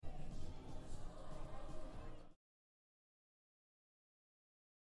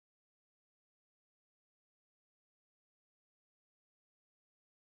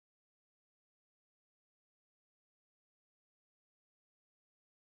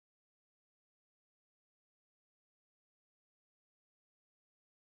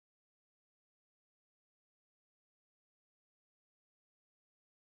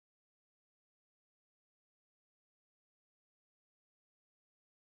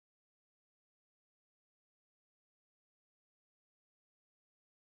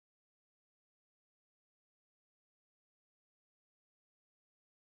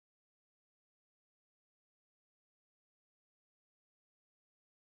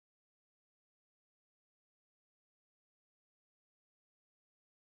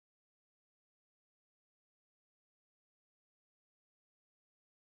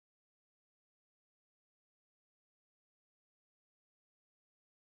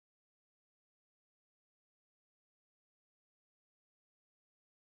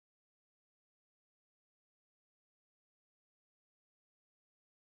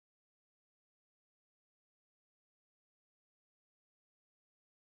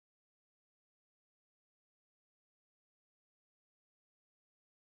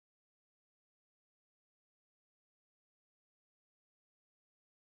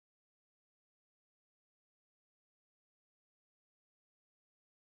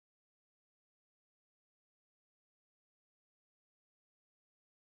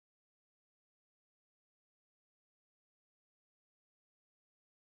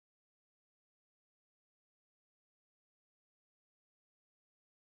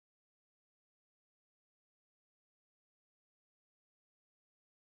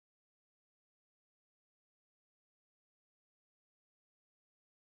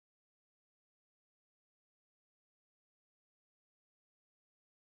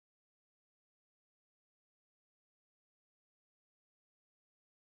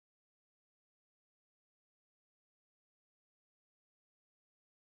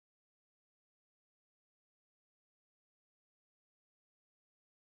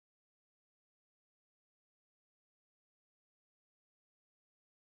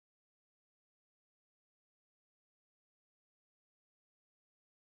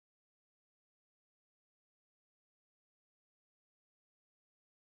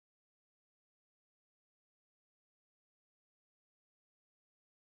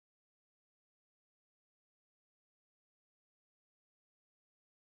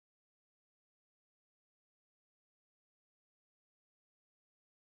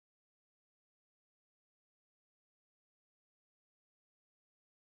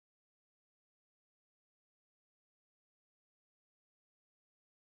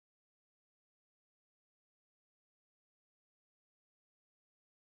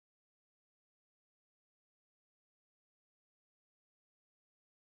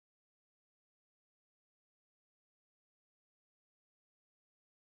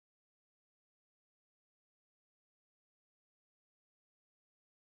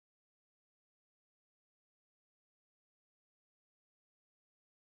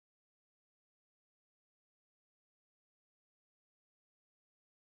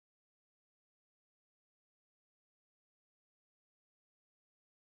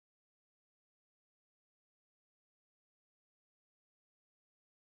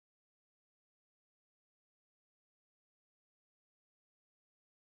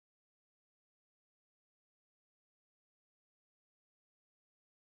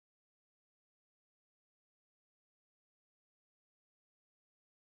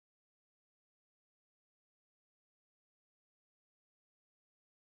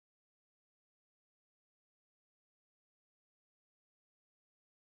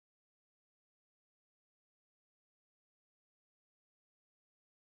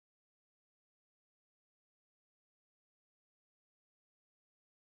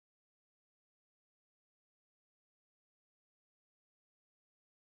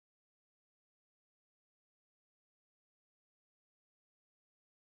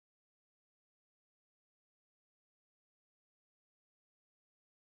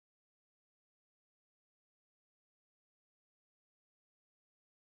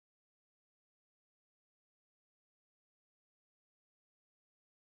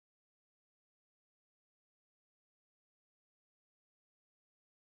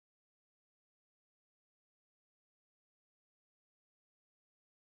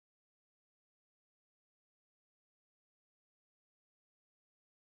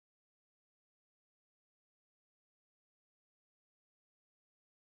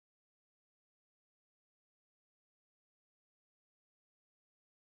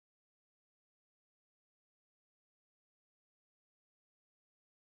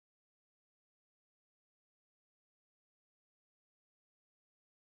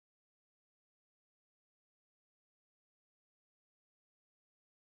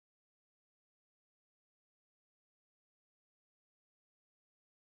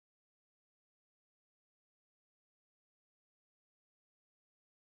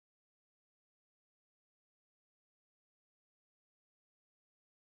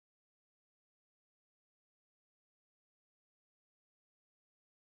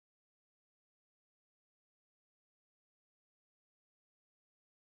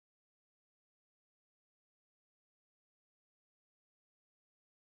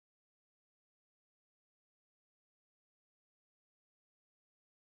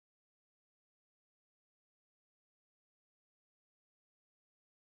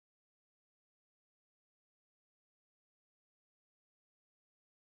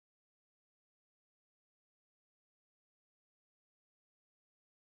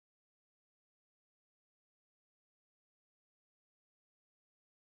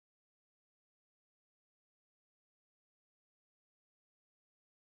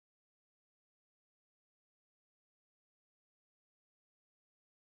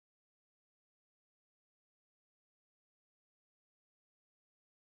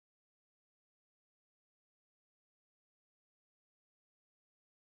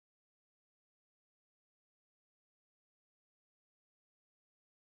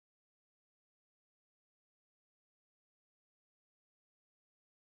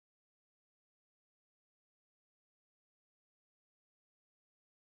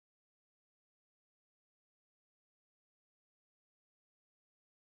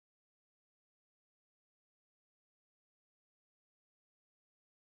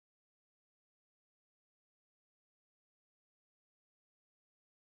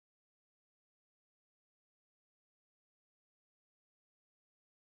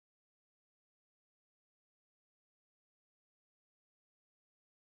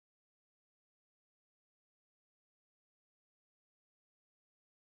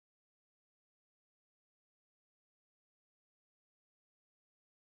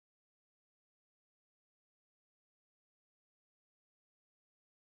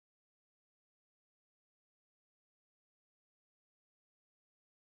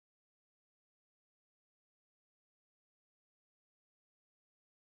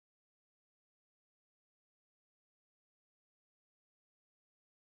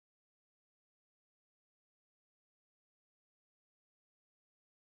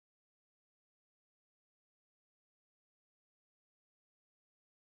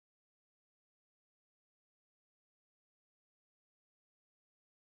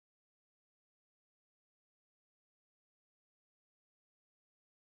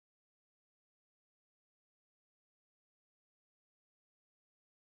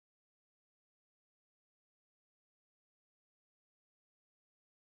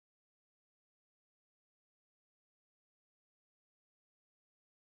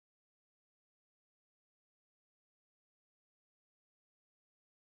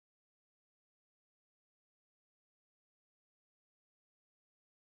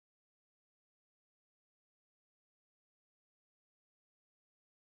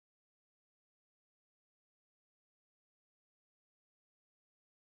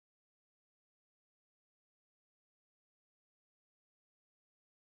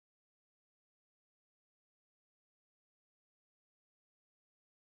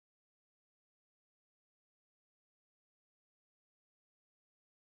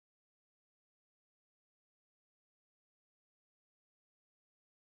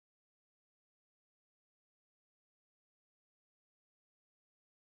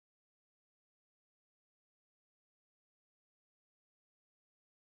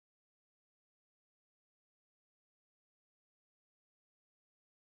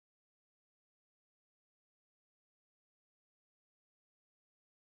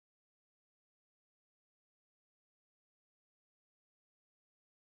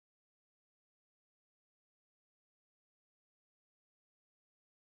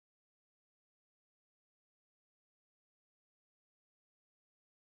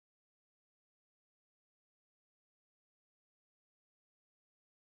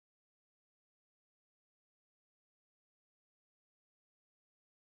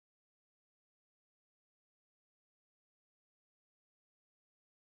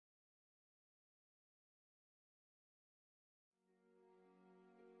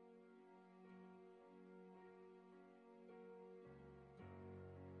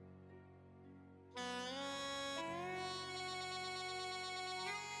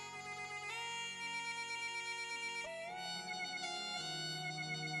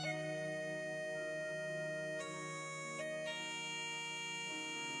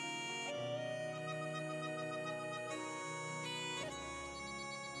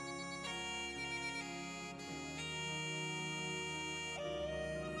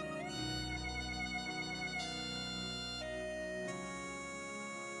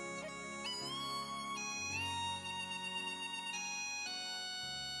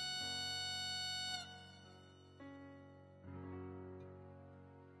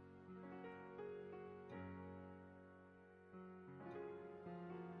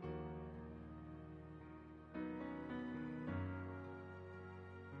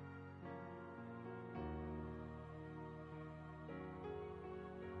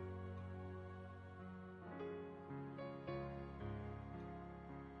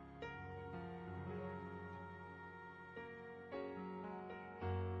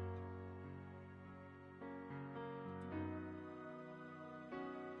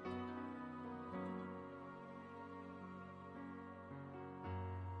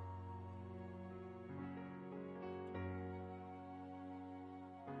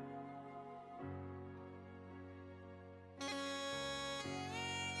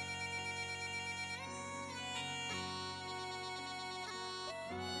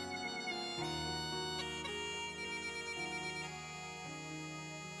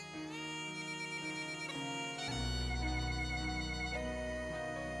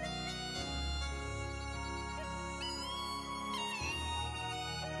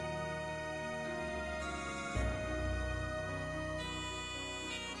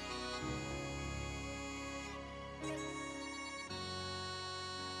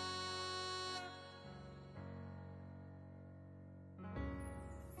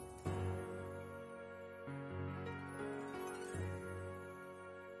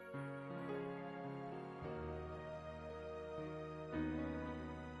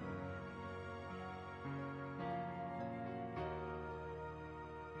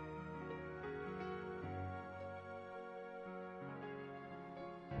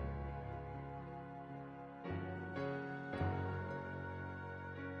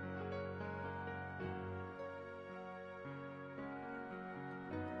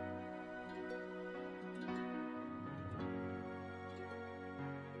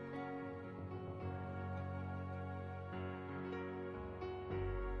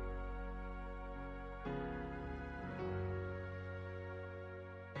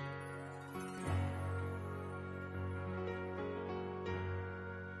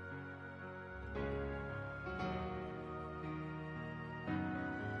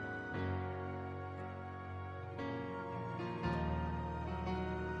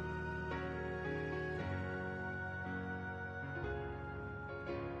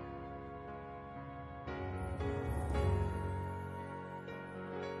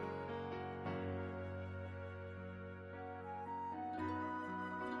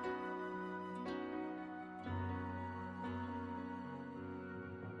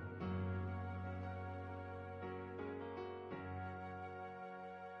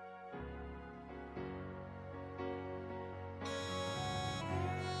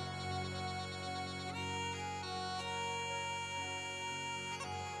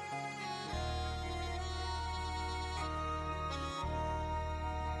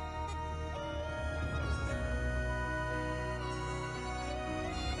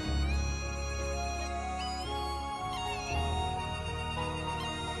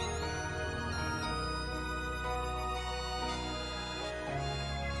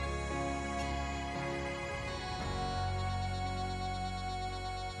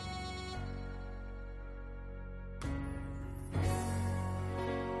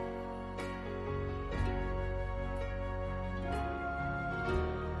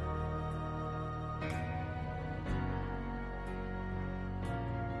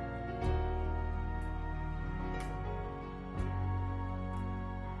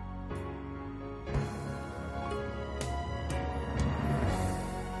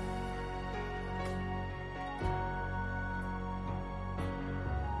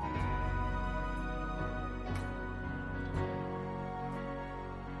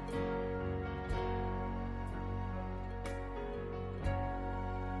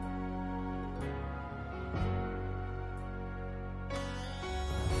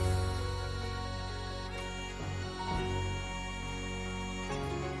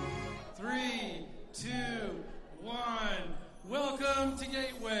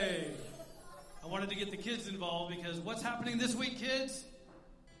get the kids involved because what's happening this week, kids?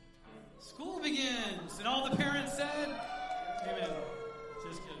 School begins. And all the parents said, amen.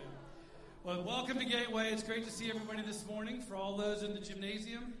 Just kidding. Well, welcome to Gateway. It's great to see everybody this morning. For all those in the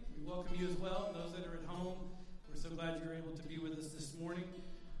gymnasium, we welcome you as well. Those that are at home, we're so glad you're able to be with us this morning.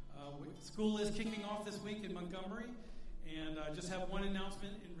 School is kicking off this week in Montgomery. And I just have one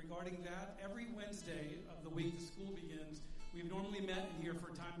announcement regarding that. Every Wednesday of the week the school begins, we've normally met in here for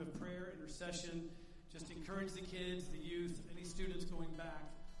a time of prayer, intercession, just encourage the kids, the youth, any students going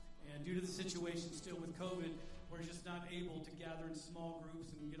back. And due to the situation still with COVID, we're just not able to gather in small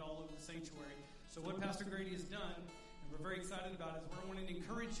groups and get all over the sanctuary. So what Pastor Grady has done, and we're very excited about, is we're wanting to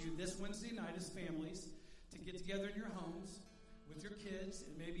encourage you this Wednesday night as families to get together in your homes with your kids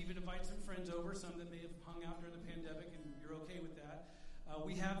and maybe even invite some friends over, some that may have hung out during the pandemic and you're okay with that.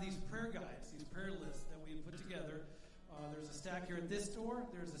 We have these prayer guides, these prayer lists that we have put together. There's a stack here at this door.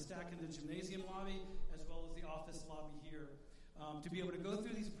 There's a stack in the gymnasium lobby as well as the office lobby here. To be able to go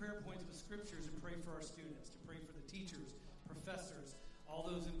through these prayer points with scriptures and pray for our students, to pray for the teachers, professors, all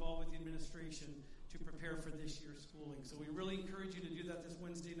those involved with the administration to prepare for this year's schooling. So we really encourage you to do that this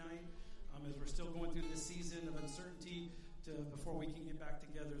Wednesday night as we're still going through this season of uncertainty before we can get back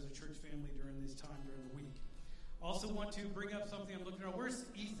together as a church family during this time during the week. Also want to bring up something I'm looking at. Where's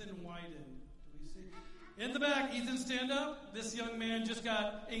Ethan Wyden? Do we see? In the back, Ethan, stand up. This young man just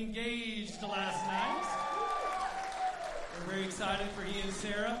got engaged last night. We're very excited for he and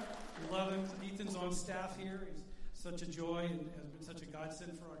Sarah. We love him. Ethan's on staff here. He's such a joy and has been such a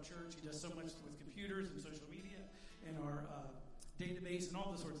godsend for our church. He does so much with computers and social media and our database and all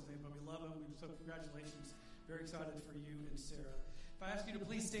those sorts of things. But we love him. So congratulations. Very excited for you and Sarah. If I ask you to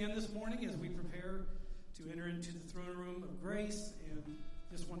please stand this morning as we prepare to enter into the throne room of grace, and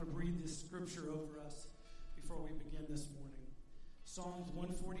just want to breathe this scripture over us before we begin this morning. Psalms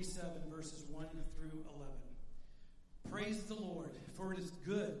 147, verses 1 through 11. Praise the Lord, for it is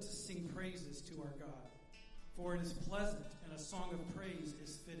good to sing praises to our God. For it is pleasant, and a song of praise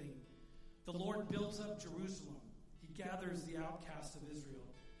is fitting. The Lord builds up Jerusalem. He gathers the outcasts of Israel.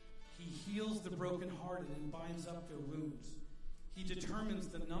 He heals the brokenhearted and binds up their wounds. He determines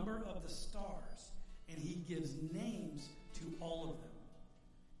the number of the stars, and he gives names to all of them.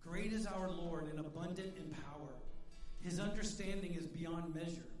 Great is our Lord and abundant in power. His understanding is beyond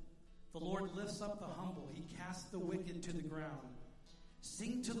measure. The Lord lifts up the humble. He casts the wicked to the ground.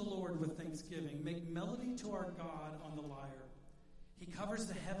 Sing to the Lord with thanksgiving. Make melody to our God on the lyre. He covers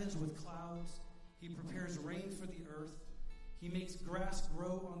the heavens with clouds. He prepares rain for the earth. He makes grass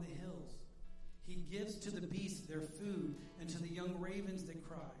grow on the hills. He gives to the beasts their food and to the young ravens that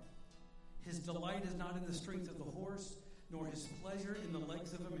cry. His delight is not in the strength of the horse, nor his pleasure in the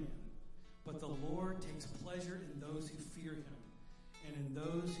legs of a man. But the Lord takes pleasure in those who fear him and in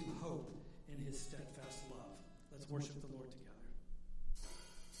those who hope in his steadfast love. Let's worship the Lord together.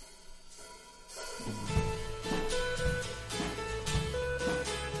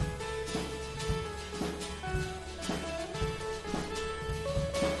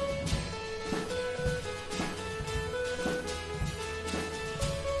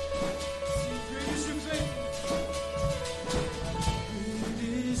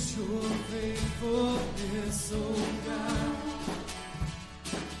 Faithfulness, oh God,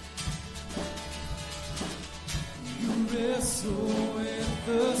 you wrestle with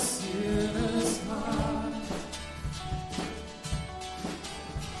the sinner's heart.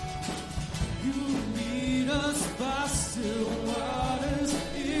 You lead us by still waters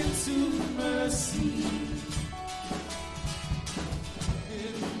into mercy,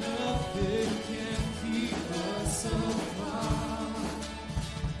 and nothing can keep us apart.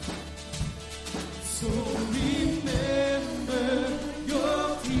 So remember your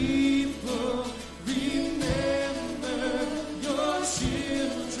people, remember your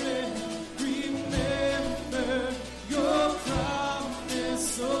children, remember your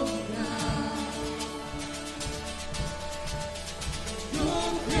promise, oh God. Your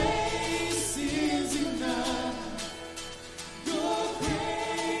grace is enough, your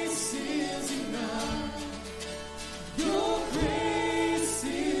grace is enough, your grace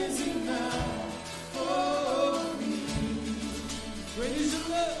is enough. Great is your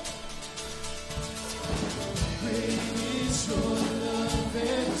love. Great is your love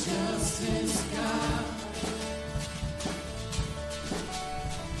and justice, God.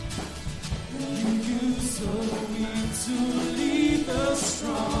 You use the weak to lead the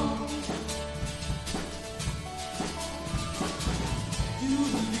strong. You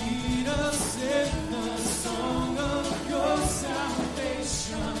lead us in the song of your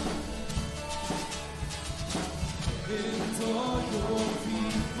salvation. And all your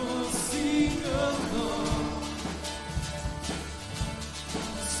people sing along.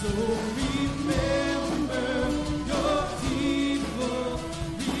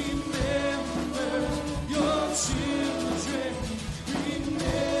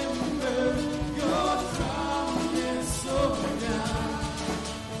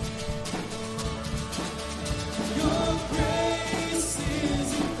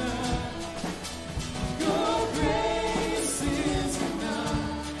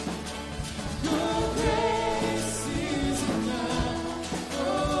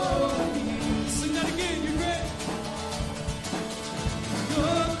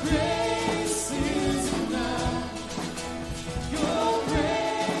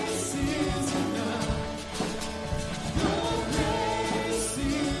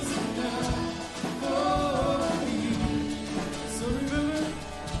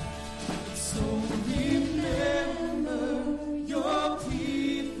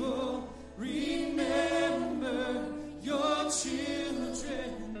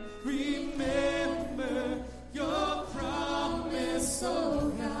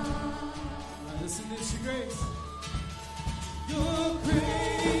 grace. Your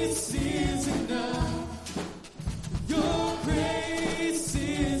grace is enough. Your grace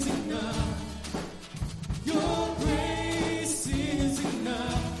is enough. Your grace is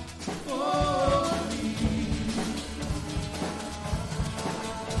enough for me.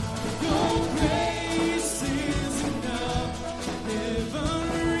 Your grace is enough. Heaven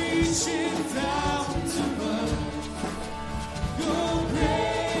reaching down to us. Your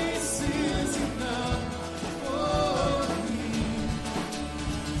grace is enough for me.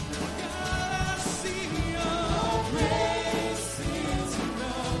 God, I see your grace is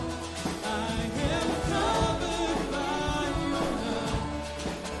enough. I am covered by your love.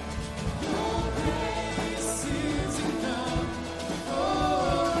 Your grace is enough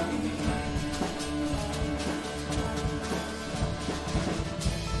for me.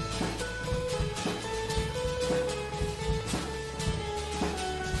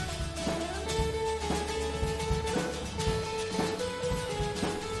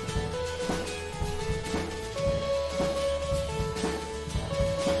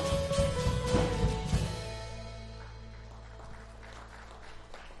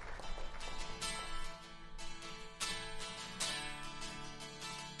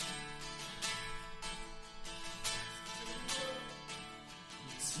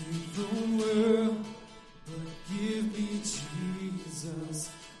 Take the world, but give me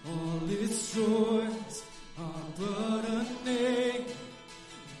Jesus. All its joys are but a name,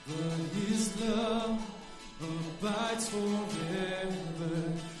 but His love abides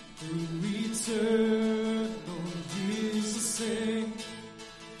forever. Through eternal years the same.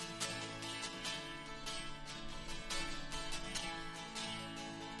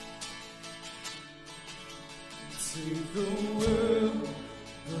 Take the world,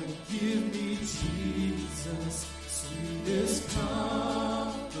 but give me Jesus, sweetest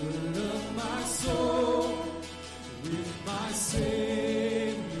comfort of my soul. With my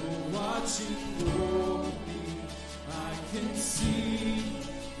Savior watching over me, I can see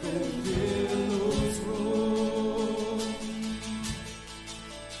the billows roll.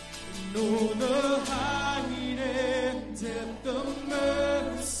 Know the height and depth of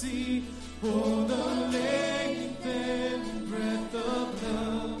mercy, for the length and breadth of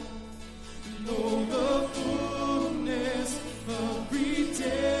love. Know the fullness of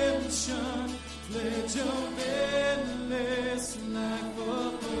redemption, pledge of endless life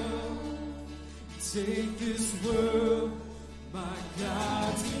above. Take this world, my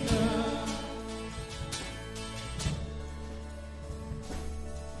God's enough.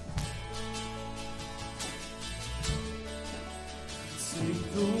 Take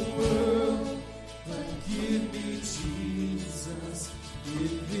the world, but give me Jesus.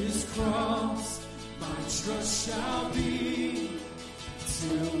 In His cross, my trust shall be,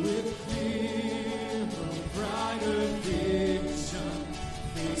 till with clearer, brighter vision,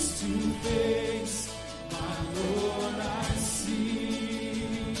 face to face, my Lord I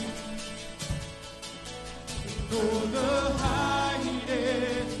see. Know the height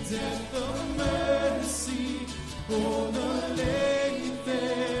and depth of mercy, for the length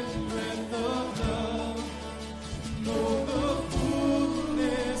and breadth of love. Know the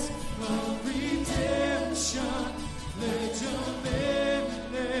fullness of redemption, pledge of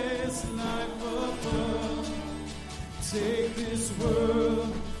endless life above. Take this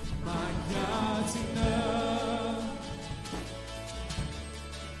world, my God's enough.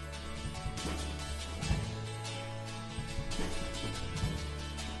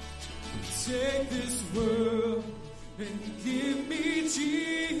 Take this world and give me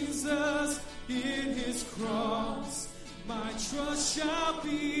Jesus. In His cross, my trust shall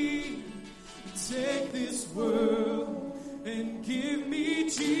be. Take this world and give me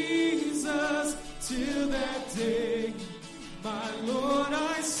Jesus, till that day, my Lord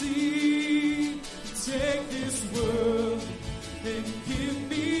I see. Take this world and give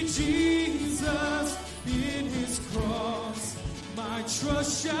me Jesus. In His cross, my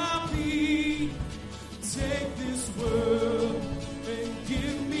trust shall be. Take this world and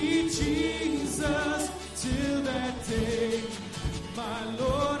give me Jesus, till that day, my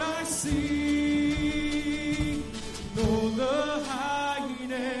Lord I see. Know the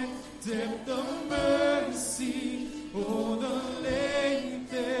height and depth of mercy, oh, the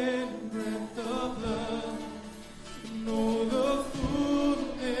length and breadth of love. Know the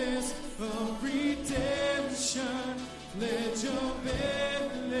fullness of redemption, pledge of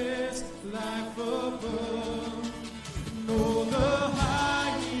endless life above. Know the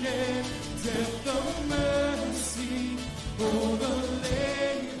height and depth of mercy, oh, the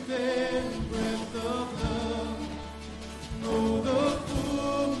length and breadth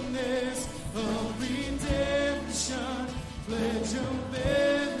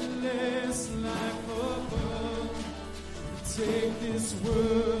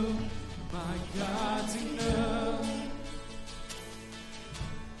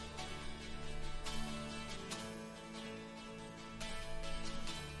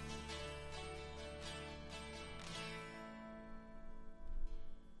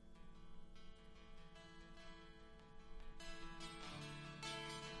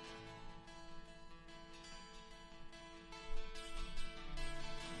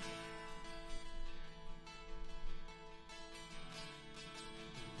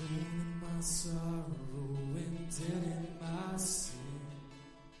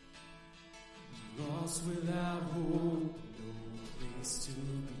Lost without hope, no place to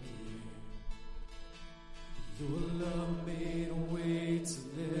begin. Your love made a way to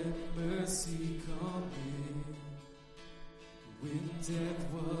let mercy come in. When death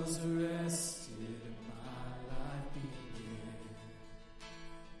was arrested and my life began.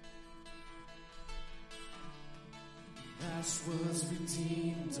 Ash was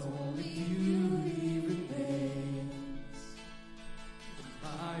redeemed, only beauty remains.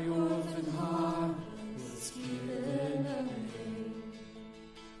 My orphan heart was given a name.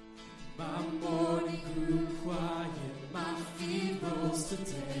 My mourning grew quiet, my feet rose to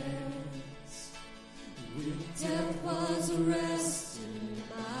dance. When death was arrested,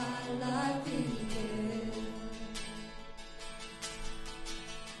 my life began.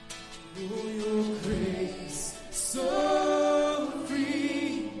 Oh, your grace, so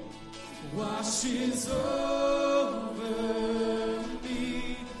free, washes over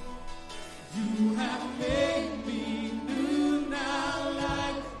me. You have made me new, now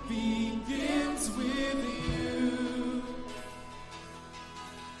life begins with you.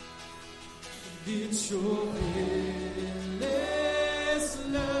 It's your endless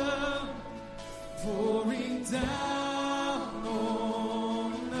love pouring down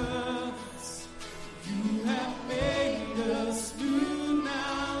on us. You have made us new,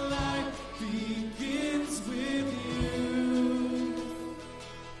 now life begins with you.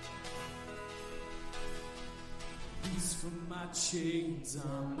 Release from my chains,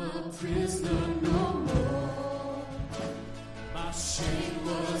 I'm a prisoner no more. My shame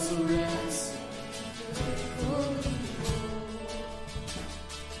was arrested.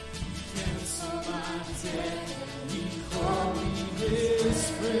 Cancel my debt, he called me his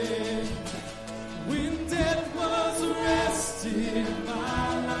friend. When death was arrested, my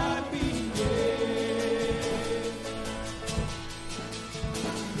life began.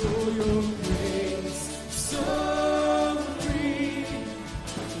 Oh, your grace, so free,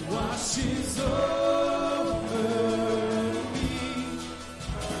 washes over me.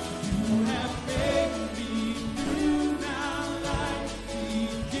 You have made me new, now life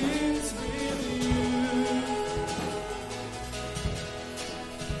begins with you.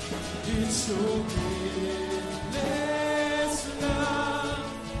 It's your endless love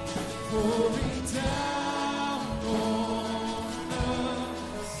pouring down on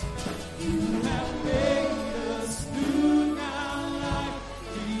us. You have made us new, now life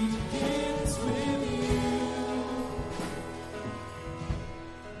begins with you.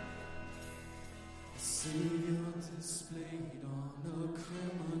 Savior displayed on a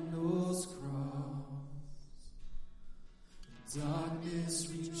criminal's cross. Darkness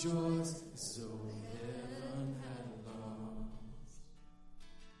rejoiced as though heaven had lost.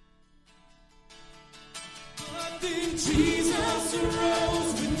 But then Jesus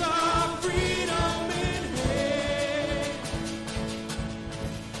arose with our freedom in hand.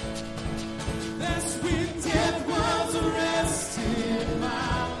 That's when death was arrested,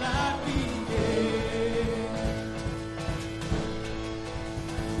 my life began.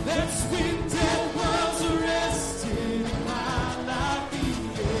 That's when death was arrested, my life began.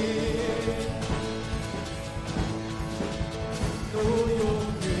 Oh, your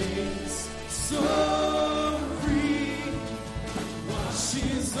grace, so free,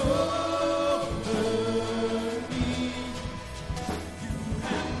 washes over me. You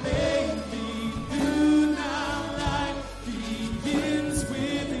have made me new, now life begins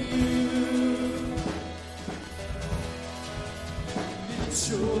with you. It's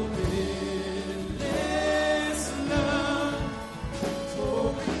your endless love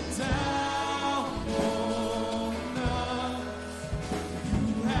pouring down on us. You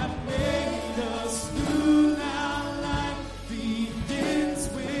have made us new, now life begins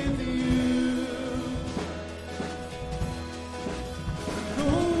with you.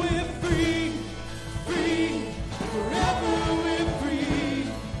 Oh, we're free, free, forever we're free.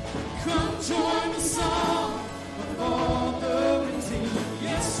 Come join the song of all the redeemed.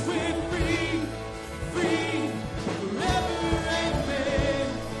 Yes, we're free, free, forever, amen.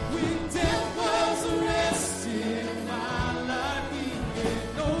 When death was arrested, my life began.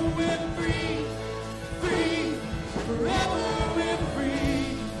 Oh, we're free, free, forever we're free.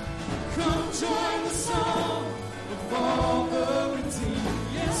 Come join the song of all the redeemed.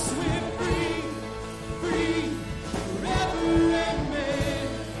 Yes, we're free, free, forever, amen.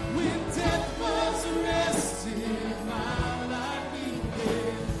 When death was arrested, my life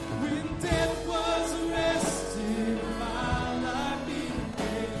began. When death was arrested, my life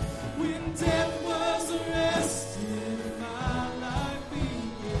began. When death was arrested, my life began.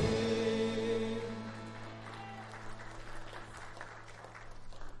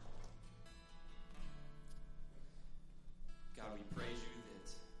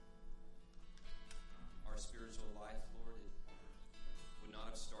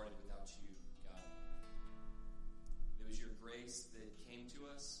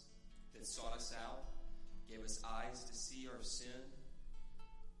 that sought us out, gave us eyes to see our sin.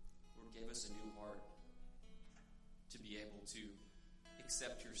 Lord, gave us a new heart to be able to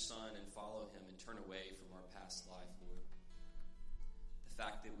accept your Son and follow him and turn away from our past life, Lord. The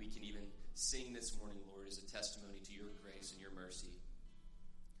fact that we can even sing this morning, Lord, is a testimony to your grace and your mercy.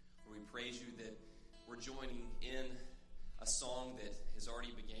 Lord, we praise you that we're joining in a song that has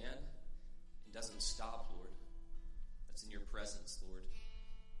already began and doesn't stop, Lord. That's in your presence, Lord.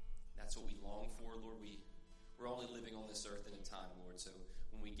 That's what we long for, Lord. We're only living on this earth in a time, Lord. So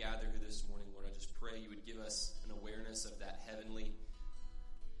when we gather here this morning, Lord, I just pray you would give us an awareness of that heavenly,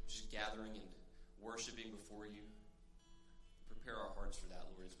 just gathering and worshiping before you. Prepare our hearts for that,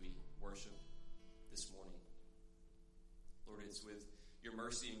 Lord, as we worship this morning. Lord, it's with your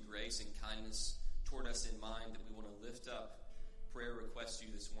mercy and grace and kindness toward us in mind that we want to lift up prayer requests to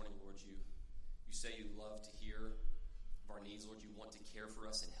you this morning, Lord. You say you love to hear of our needs, Lord. You want to care for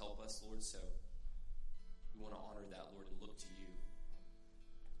us and help us, Lord. So we want to honor that, Lord, and look to you.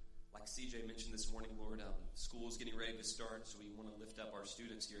 Like CJ mentioned this morning, Lord, school is getting ready to start, so we want to lift up our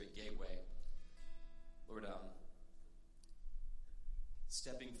students here at Gateway. Lord,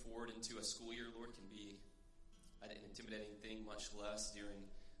 stepping forward into a school year, Lord, can be an intimidating thing, much less during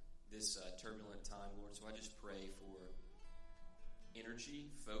this turbulent time, Lord. So I just pray for energy,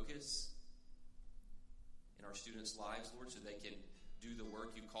 focus in our students' lives, Lord, so they can do the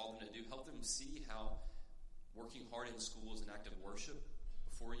work you call them to do. Help them see how working hard in school is an act of worship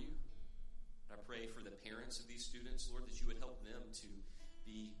before you. And I pray for the parents of these students, Lord, that you would help them to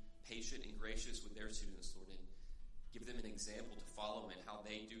be patient and gracious with their students, Lord, and give them an example to follow in how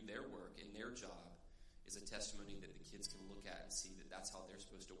they do their work and their job is a testimony that the kids can look at and see that that's how they're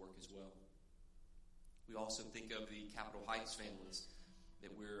supposed to work as well. We also think of the Capitol Heights families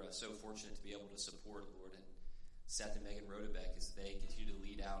that we're so fortunate to be able to support, Lord, and Seth and Megan Rodebeck as they continue to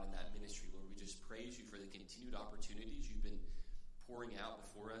lead out in that ministry, Lord. We just praise you for the continued opportunities you've been pouring out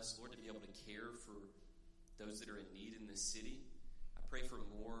before us, Lord, to be able to care for those that are in need in this city. I pray for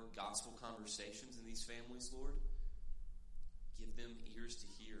more gospel conversations in these families, Lord. Give them ears to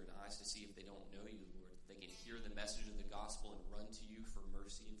hear and eyes to see if they don't know you, Lord. They can hear the message of the gospel and run to you for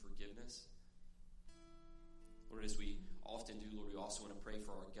mercy and forgiveness. Lord, as we often do, Lord, we also want to pray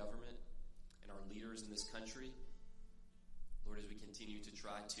for our government and our leaders in this country. Lord, as we continue to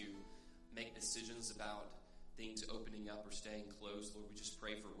try to make decisions about things opening up or staying closed, Lord, we just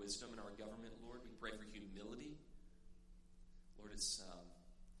pray for wisdom in our government, Lord. We pray for humility. Lord, it's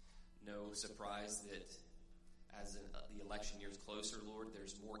no surprise that as the election years closer, Lord,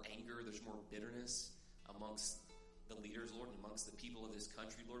 there's more anger, there's more bitterness amongst the leaders, Lord, and amongst the people of this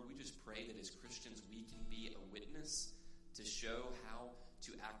country, Lord. We just pray that as Christians we can be a witness to show how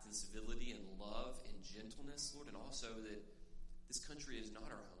to act in civility and love and gentleness, Lord, and also that this country is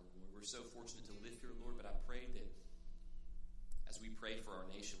not our home, Lord. We're so fortunate to live here, Lord, but I pray that as we pray for our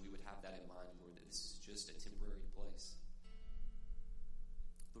nation, we would have that in mind, Lord, that this is just a temporary place.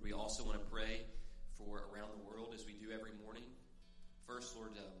 Lord, we also want to pray for around the world as we do every morning. First,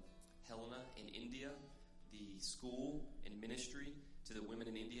 Lord, Helena in India, the school and ministry to the women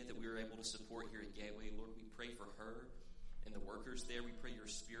in India that we were able to support here at Gateway. Lord, we pray for her and the workers there. We pray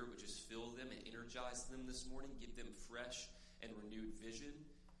your Spirit would just fill them and energize them this morning. Give them fresh and renewed vision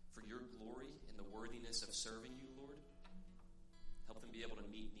for your glory and the worthiness of serving you, Lord. Help them be able to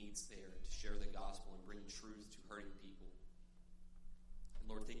meet needs there, to share the gospel and bring truth to hurting people. And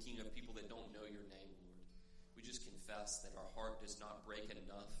Lord, thinking of people that don't know your name, Lord, we just confess that our heart does not break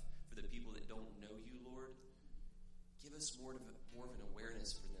enough for the people that don't know you, Lord. Give us more of an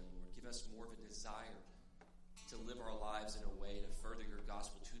awareness for them, Lord. Give us more of a desire to live our lives in a way to further your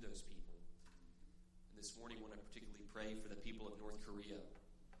gospel to those people. And this morning, I want to particularly pray for the people of North Korea,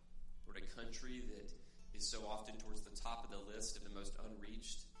 Lord, a country that is so often towards the top of the list of the most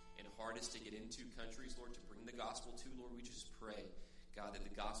unreached and hardest to get into countries, Lord, to bring the gospel to. Lord, we just pray, God, that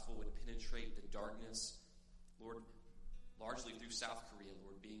the gospel would penetrate the darkness, Lord, largely through South Korea,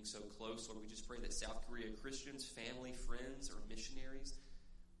 Lord, being so close. Lord, we just pray that South Korea Christians, family, friends, or missionaries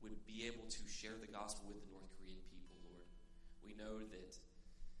would be able to share the gospel with the North Korean people, Lord. We know that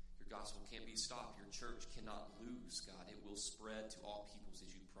your gospel can't be stopped. Your church cannot lose, God. It will spread to all peoples as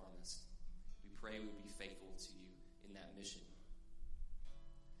you promised. We pray we would be faithful to you in that mission.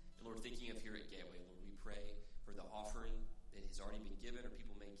 And Lord, thinking of here at Gateway, Lord, we pray for the offering that has already been given or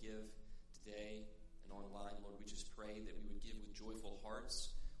people may give today and online. Lord, we just pray that we would give with joyful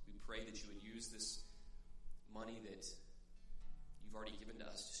hearts. We pray that you would use this money that you've already given to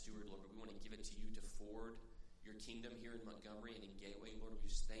us to steward, Lord, but we want to give it to you to forward your kingdom here in Montgomery and in Gateway. Lord, we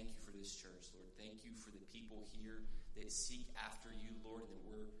just thank you for this church, Lord. Thank you for the people here that seek after you, Lord, and that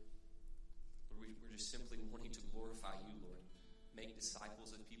we're make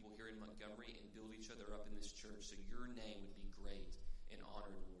disciples of people here in Montgomery and build each other up in this church so your name would be great and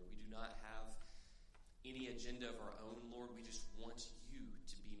honored, Lord. We do not have any agenda of our own, Lord. We just want you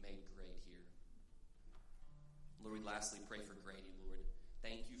to be made great here. Lord, we lastly pray for Grady, Lord.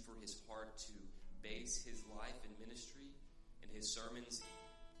 Thank you for his heart to base his life and ministry and his sermons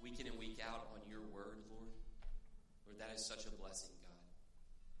week in and week out on your word, Lord. Lord, that is such a blessing, God.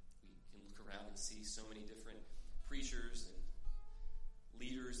 We can look around and see so many different preachers and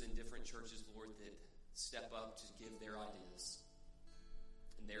leaders in different churches, Lord, that step up to give their ideas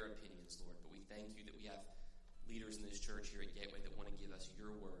and their opinions, Lord. But we thank you that we have leaders in this church here at Gateway that want to give us your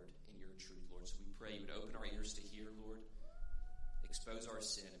word and your truth, Lord. So we pray you would open our ears to hear, Lord, expose our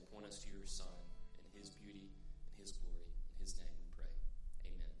sin, and point us to your Son and his beauty and his glory. In his name we pray.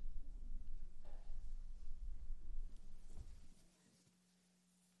 Amen.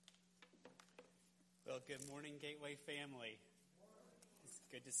 Well, good morning, Gateway family. It's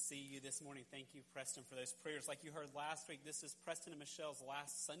good to see you this morning. Thank you, Preston, for those prayers. Like you heard last week, this is Preston and Michelle's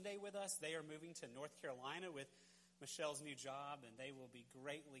last Sunday with us. They are moving to North Carolina with Michelle's new job, and they will be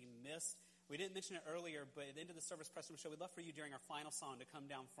greatly missed. We didn't mention it earlier, but at the end of the service, Preston and Michelle, we'd love for you during our final song to come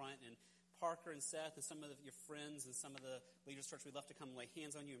down front, and Parker and Seth and some of your friends and some of the leaders of church, we'd love to come lay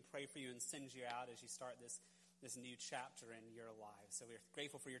hands on you and pray for you and send you out as you start this new chapter in your lives. So we're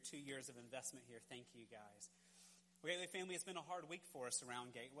grateful for your 2 years of investment here. Thank you, guys. Well, Gateway family, it's been a hard week for us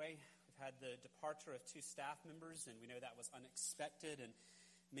around Gateway. We've had the departure of 2 staff members, and we know that was unexpected, and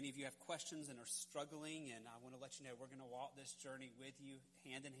many of you have questions and are struggling, and I want to let you know we're going to walk this journey with you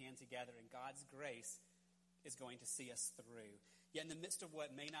hand in hand together, and God's grace is going to see us through. Yet in the midst of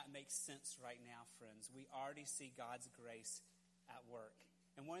what may not make sense right now, friends, we already see God's grace at work.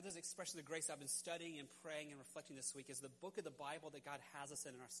 And one of those expressions of grace I've been studying and praying and reflecting this week is the book of the Bible that God has us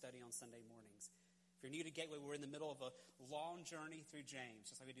in our study on Sunday mornings. If you're new to Gateway, we're in the middle of a long journey through James,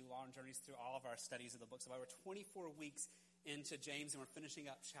 just like we do long journeys through all of our studies of the books of the Bible. We're 24 weeks into James, and we're finishing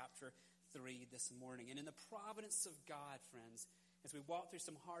up chapter 3 this morning. And in the providence of God, friends, as we walk through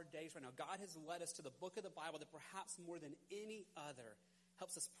some hard days right now, God has led us to the book of the Bible that perhaps more than any other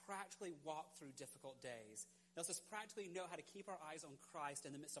helps us practically walk through difficult days. It helps us practically know how to keep our eyes on Christ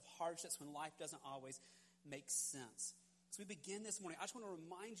in the midst of hardships when life doesn't always make sense. As we begin this morning, I just want to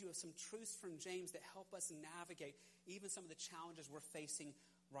remind you of some truths from James that help us navigate even some of the challenges we're facing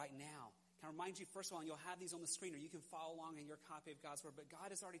right now. Can I remind you, first of all, and you'll have these on the screen, or you can follow along in your copy of God's Word, but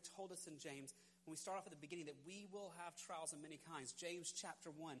God has already told us in James, when we start off at the beginning, that we will have trials of many kinds. James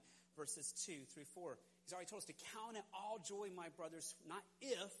chapter 1, verses 2 through 4. He's already told us to count it all joy, my brothers, not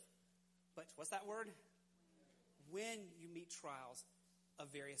if, but what's that word? When you meet trials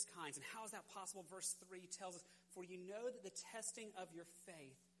of various kinds. And how is that possible? Verse 3 tells us, for you know that the testing of your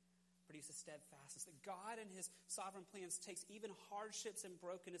faith produces steadfastness. That God in his sovereign plans takes even hardships and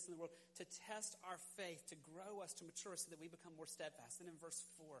brokenness in the world to test our faith, to grow us, to mature us so that we become more steadfast. And in verse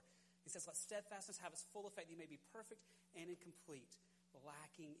 4, he says, let steadfastness have its full effect, that you may be perfect and incomplete,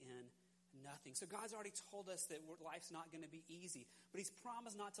 lacking in nothing. So God's already told us that life's not going to be easy, but he's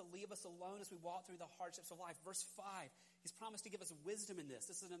promised not to leave us alone as we walk through the hardships of life. Verse 5, he's promised to give us wisdom in this.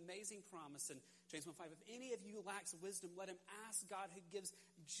 This is an amazing promise in James 1:5. If any of you lacks wisdom, let him ask God, who gives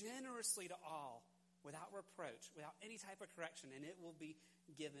generously to all without reproach, without any type of correction, and it will be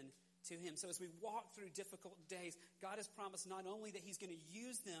given to him. So as we walk through difficult days, God has promised not only that he's going to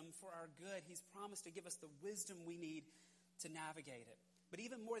use them for our good, he's promised to give us the wisdom we need to navigate it. But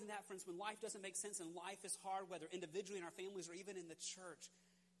even more than that, friends, when life doesn't make sense and life is hard, whether individually in our families or even in the church,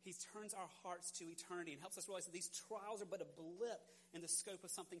 he turns our hearts to eternity and helps us realize that these trials are but a blip in the scope of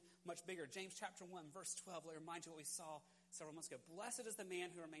something much bigger. James chapter 1, verse 12, let me remind you what we saw several months ago. Blessed is the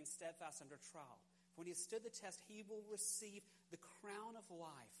man who remains steadfast under trial. For when he has stood the test, he will receive the crown of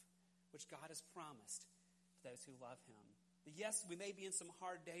life, which God has promised to those who love him. Yes, we may be in some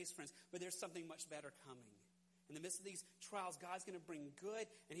hard days, friends, but there's something much better coming. In the midst of these trials, God's going to bring good,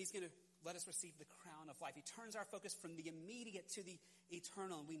 and he's going to let us receive the crown of life. He turns our focus from the immediate to the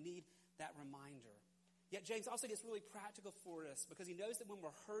eternal, and we need that reminder. Yet James also gets really practical for us because he knows that when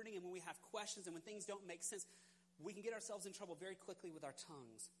we're hurting and when we have questions and when things don't make sense, we can get ourselves in trouble very quickly with our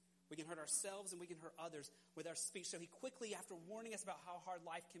tongues. We can hurt ourselves and we can hurt others with our speech. So he quickly, after warning us about how hard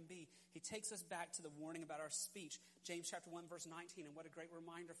life can be, he takes us back to the warning about our speech. James chapter 1, verse 19, and what a great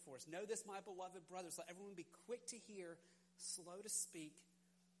reminder for us. Know this, my beloved brothers, let everyone be quick to hear, slow to speak,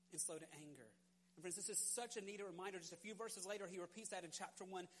 and slow to anger. And friends, this is such a neat reminder. Just a few verses later, he repeats that in chapter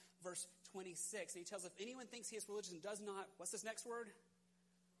 1, verse 26. And he tells us, if anyone thinks he is religious and does not, what's this next word?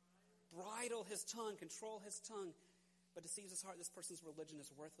 Bridle his tongue, control his tongue. but deceives his heart, this person's religion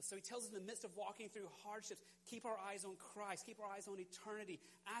is worthless. So he tells us in the midst of walking through hardships, keep our eyes on Christ, keep our eyes on eternity.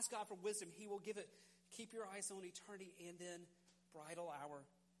 Ask God for wisdom. He will give it. Keep your eyes on eternity, and then bridle our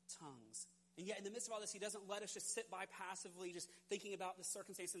tongues. And yet in the midst of all this, he doesn't let us just sit by passively, just thinking about the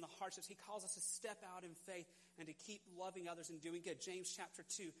circumstances and the hardships. He calls us to step out in faith and to keep loving others and doing good. James chapter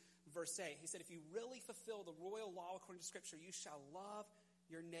 2, verse 8, he said, if you really fulfill the royal law according to Scripture, you shall love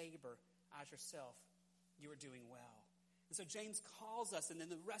your neighbor as yourself. You are doing well. And so James calls us, and then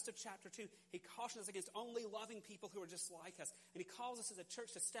the rest of chapter 2, he cautions us against only loving people who are just like us. And he calls us as a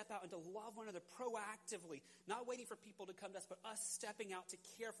church to step out and to love one another proactively, not waiting for people to come to us, but us stepping out to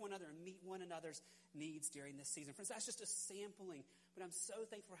care for one another and meet one another's needs during this season. Friends, that's just a sampling, but I'm so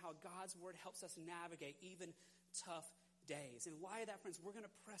thankful for how God's word helps us navigate even tough days. In light of that, friends, we're going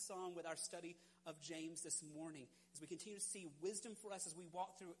to press on with our study of James this morning as we continue to see wisdom for us as we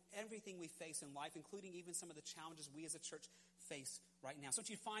walk through everything we face in life, including even some of the challenges we as a church face right now. So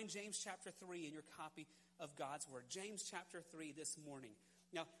if you find James chapter 3 in your copy of God's Word, James chapter 3 this morning.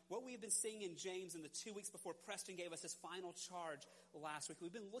 Now, what we've been seeing in James in the 2 weeks before Preston gave us his final charge last week,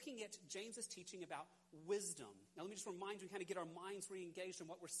 we've been looking at James's teaching about wisdom. Now, let me just remind you and kind of get our minds re-engaged in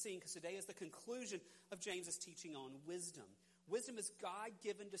what we're seeing, because today is the conclusion of James's teaching on wisdom. Wisdom is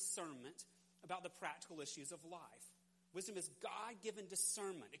God-given discernment about the practical issues of life. Wisdom is God-given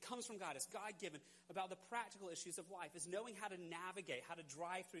discernment. It comes from God. It's God-given about the practical issues of life. It's knowing how to navigate, how to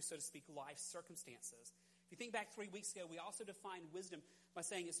drive through, so to speak, life's circumstances. If you think back 3 weeks ago, we also defined wisdom by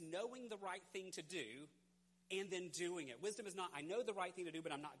saying it's knowing the right thing to do and then doing it. Wisdom is not, I know the right thing to do,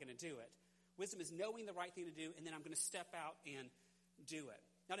 but I'm not going to do it. Wisdom is knowing the right thing to do, and then I'm going to step out and do it.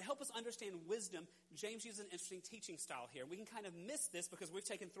 Now, to help us understand wisdom, James uses an interesting teaching style here. We can kind of miss this because we've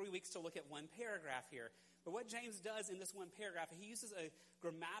taken 3 weeks to look at one paragraph here. But what James does in this one paragraph, he uses a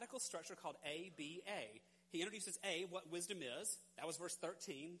grammatical structure called A-B-A. He introduces A, what wisdom is. That was verse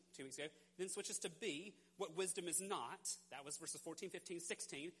 13, 2 weeks ago. Then switches to B, what wisdom is not. That was verses 14, 15,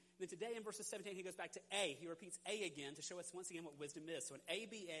 16. And then today in verses 17, he goes back to A. He repeats A again to show us once again what wisdom is. So an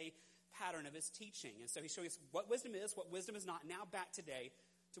A-B-A pattern of his teaching. And so he's showing us what wisdom is not. Now back today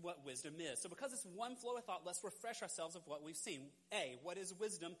to what wisdom is. So because it's one flow of thought, let's refresh ourselves of what we've seen. A, what is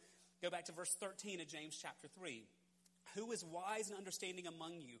wisdom? Go back to verse 13 of James chapter 3. Who is wise and understanding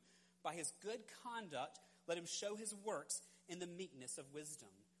among you? By his good conduct, let him show his works in the meekness of wisdom.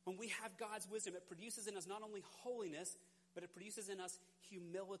 When we have God's wisdom, it produces in us not only holiness, but it produces in us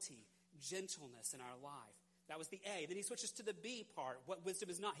humility, gentleness in our life. That was the A. Then he switches to the B part, what wisdom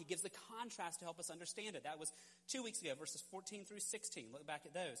is not. He gives the contrast to help us understand it. That was 2 weeks ago, verses 14 through 16. Look back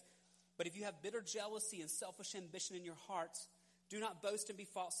at those. But if you have bitter jealousy and selfish ambition in your hearts, do not boast and be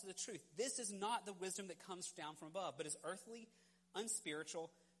false to the truth. This is not the wisdom that comes down from above, but is earthly, unspiritual,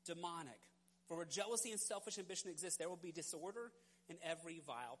 demonic. For where jealousy and selfish ambition exist, there will be disorder in every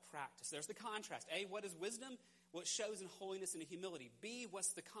vile practice. There's the contrast. A, what is wisdom? Well, it shows in holiness and in humility. B,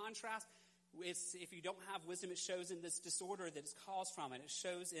 what's the contrast? It's, if you don't have wisdom, it shows in this disorder that it's caused from it. It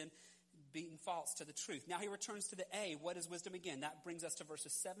shows in being false to the truth. Now he returns to the A. What is wisdom again? That brings us to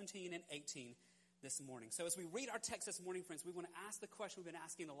verses 17 and 18 this morning. So as we read our text this morning, friends, we want to ask the question we've been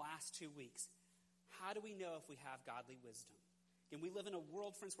asking the last 2 weeks. How do we know if we have godly wisdom? And we live in a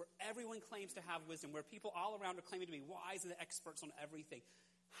world, friends, where everyone claims to have wisdom, where people all around are claiming to be wise and the experts on everything.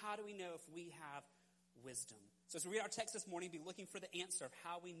 How do we know if we have wisdom? So as we read our text this morning, be looking for the answer of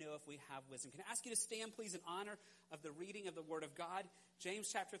how we know if we have wisdom. Can I ask you to stand, please, in honor of the reading of the Word of God? James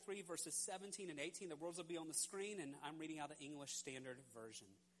chapter 3, verses 17 and 18. The words will be on the screen, and I'm reading out the English Standard Version.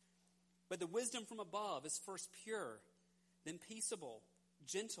 But the wisdom from above is first pure, then peaceable,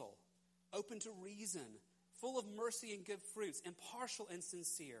 gentle, open to reason, full of mercy and good fruits, impartial and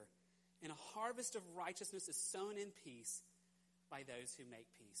sincere. And a harvest of righteousness is sown in peace by those who make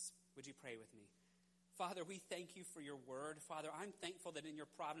peace. Would you pray with me? Father, we thank you for your word. Father, I'm thankful that in your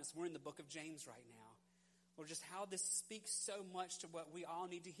providence we're in the book of James right now. Lord, just how this speaks so much to what we all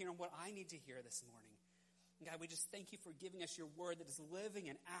need to hear and what I need to hear this morning. And God, we just thank you for giving us your word that is living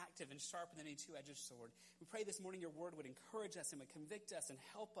and active and sharper than any two-edged sword. We pray this morning your word would encourage us and would convict us and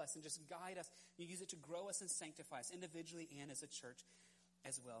help us and just guide us. You use it to grow us and sanctify us individually and as a church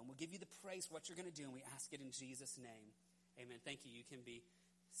as well. And we'll give you the praise for what you're going to do, and we ask it in Jesus' name. Amen. Thank you. You can be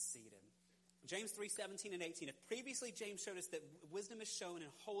seated. James 3, 17 and 18. If previously James showed us that wisdom is shown in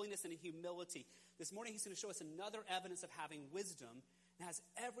holiness and in humility, this morning he's going to show us another evidence of having wisdom that has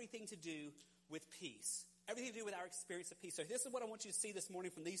everything to do with peace. Everything to do with our experience of peace. So this is what I want you to see this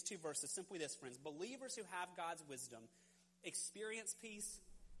morning from these two verses. Simply this, friends. Believers who have God's wisdom experience peace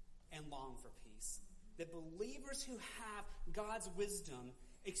and long for peace. That believers who have God's wisdom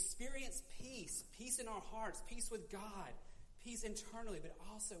experience peace, peace in our hearts, peace with God, peace internally, but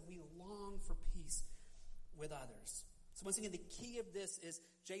also we long for peace with others. So once again, the key of this is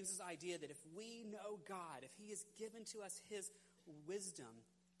James's idea that if we know God, if he has given to us his wisdom,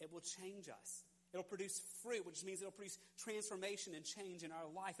 it will change us. It'll produce fruit, which means it'll produce transformation and change in our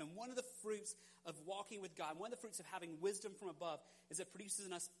life. And one of the fruits of walking with God, one of the fruits of having wisdom from above, is it produces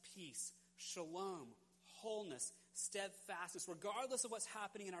in us peace, shalom, wholeness, steadfastness, regardless of what's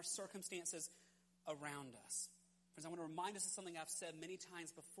happening in our circumstances around us. Friends, I want to remind us of something I've said many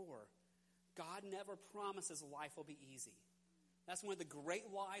times before. God never promises life will be easy. That's one of the great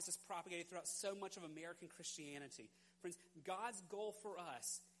lies that's propagated throughout so much of American Christianity. Friends, God's goal for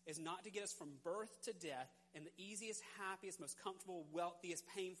us is not to get us from birth to death in the easiest, happiest, most comfortable, wealthiest,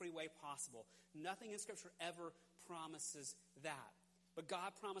 pain-free way possible. Nothing in Scripture ever promises that. But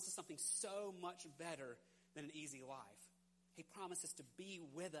God promises something so much better than an easy life. He promises to be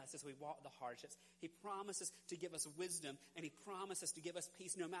with us as we walk the hardships. He promises to give us wisdom, and he promises to give us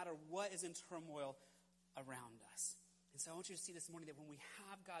peace no matter what is in turmoil around us. And so I want you to see this morning that when we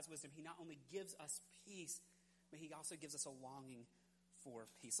have God's wisdom, he not only gives us peace, but he also gives us a longing for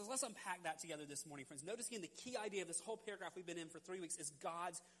peace. So let's unpack that together this morning, friends. Notice again the key idea of this whole paragraph we've been in for 3 weeks is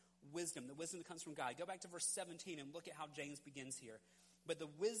God's wisdom, the wisdom that comes from God. Go back to verse 17 and look at how James begins here. But the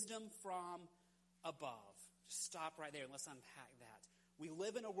wisdom from above. Just stop right there and let's unpack that. We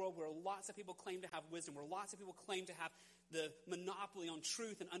live in a world where lots of people claim to have wisdom, where lots of people claim to have the monopoly on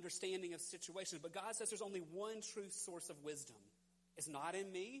truth and understanding of situations. But God says there's only one true source of wisdom. It's not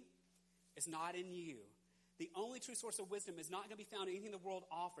in me. It's not in you. The only true source of wisdom is not going to be found in anything the world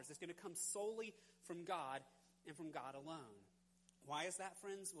offers. It's going to come solely from God and from God alone. Why is that,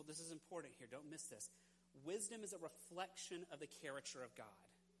 friends? Well, this is important here. Don't miss this. Wisdom is a reflection of the character of God.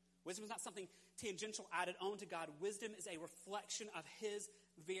 Wisdom is not something tangential added on to God. Wisdom is a reflection of his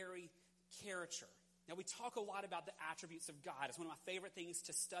very character. Now, we talk a lot about the attributes of God. It's one of my favorite things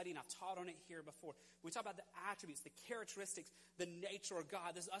to study, and I've taught on it here before. We talk about the attributes, the characteristics, the nature of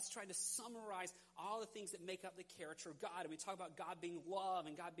God. This is us trying to summarize all the things that make up the character of God. And we talk about God being love,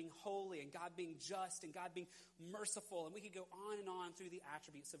 and God being holy, and God being just, and God being merciful. And we could go on and on through the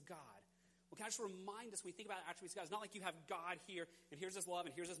attributes of God. Well, can I just remind us, when we think about attributes of God, it's not like you have God here, and here's his love,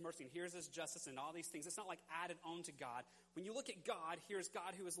 and here's his mercy, and here's his justice, and all these things. It's not like added on to God. When you look at God, here's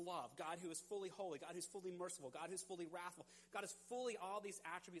God who is love, God who is fully holy, God who's fully merciful, God who's fully wrathful. God is fully all these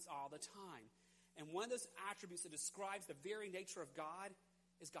attributes all the time. And one of those attributes that describes the very nature of God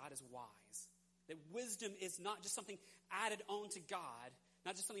is God is wise. That wisdom is not just something added on to God,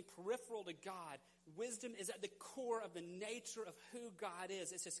 not just something peripheral to God. Wisdom is at the core of the nature of who God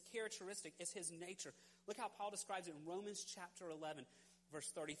is. It's his characteristic. It's his nature. Look how Paul describes it in Romans chapter 11, verse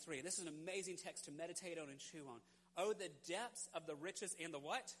 33. This is an amazing text to meditate on and chew on. Oh, the depths of the riches and the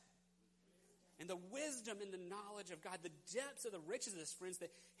what? And the wisdom and the knowledge of God. The depths of the riches of this, friends,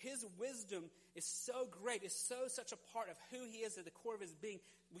 that his wisdom is so great, is so such a part of who he is at the core of his being.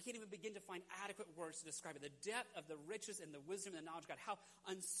 We can't even begin to find adequate words to describe it. The depth of the riches and the wisdom and the knowledge of God. How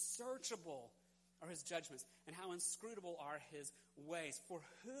unsearchable are his judgments, and how inscrutable are his ways. For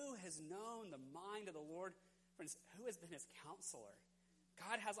who has known the mind of the Lord? Friends, who has been his counselor?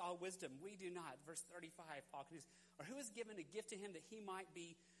 God has all wisdom. We do not. Verse 35, Paul continues. Or who has given a gift to him that he might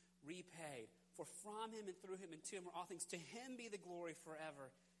be repaid? For from him and through him and to him are all things. To him be the glory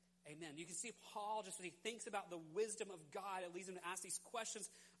forever. Amen. You can see Paul, just when he thinks about the wisdom of God, it leads him to ask these questions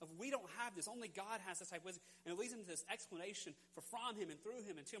of, we don't have this. Only God has this type of wisdom. And it leads him to this explanation, for from him and through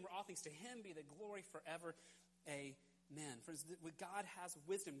him and to him are all things. To him be the glory forever. Amen. Friends, when God has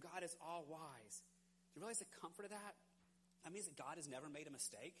wisdom, God is all wise. Do you realize the comfort of that? That means that God has never made a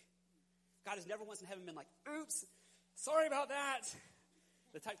mistake. God has never once in heaven been like, oops, sorry about that.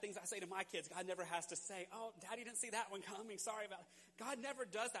 The type of things I say to my kids, God never has to say, oh, Daddy didn't see that one coming, sorry about it. God never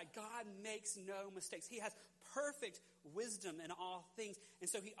does that. God makes no mistakes. He has perfect wisdom in all things. And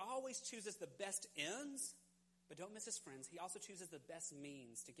so he always chooses the best ends, but don't miss this, friends. He also chooses the best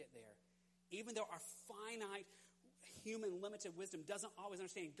means to get there. Even though our finite, human, limited wisdom doesn't always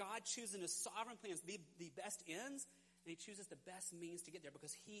understand, God chooses in his sovereign plans the best ends, and he chooses the best means to get there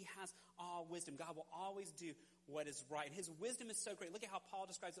because he has all wisdom. God will always do what is right. And his wisdom is so great. Look at how Paul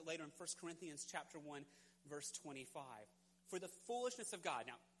describes it later in 1 Corinthians chapter 1, verse 25. For the foolishness of God.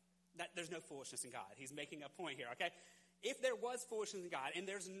 Now, there's no foolishness in God. He's making a point here, okay? If there was foolishness in God, and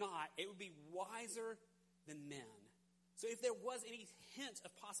there's not, it would be wiser than men. So if there was any hint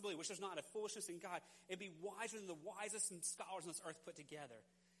of possibility, which there's not, of foolishness in God, it'd be wiser than the wisest scholars on this earth put together.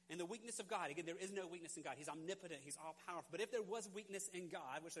 And the weakness of God, again, there is no weakness in God. He's omnipotent. He's all-powerful. But if there was weakness in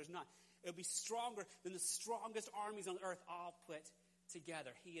God, which there's not, it would be stronger than the strongest armies on earth all put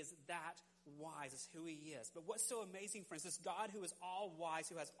together. He is that wise. It's who he is. But what's so amazing, friends, this God who is all wise,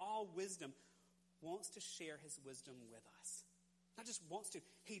 who has all wisdom, wants to share his wisdom with us. Not just wants to,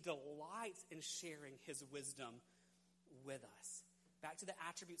 he delights in sharing his wisdom with us. Back to the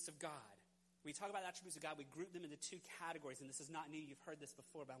attributes of God. When we talk about attributes of God, we group them into two categories, and this is not new. You've heard this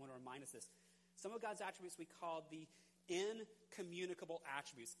before, but I want to remind us this. Some of God's attributes we call the incommunicable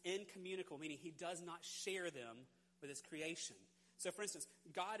attributes. Incommunicable, meaning he does not share them with his creation. So, for instance,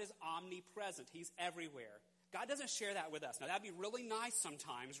 God is omnipresent. He's everywhere. God doesn't share that with us. Now, that'd be really nice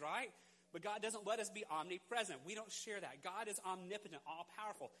sometimes, right? But God doesn't let us be omnipresent. We don't share that. God is omnipotent,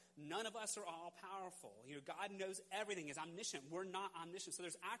 all-powerful. None of us are all-powerful. God knows everything. He's omniscient. We're not omniscient. So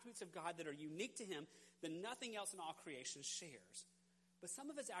there's attributes of God that are unique to him that nothing else in all creation shares. But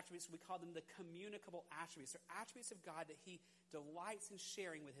some of his attributes, we call them the communicable attributes. They're attributes of God that he delights in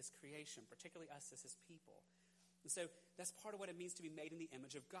sharing with his creation, particularly us as his people. And so that's part of what it means to be made in the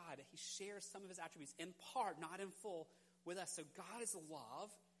image of God, that he shares some of his attributes in part, not in full, with us. So God is love,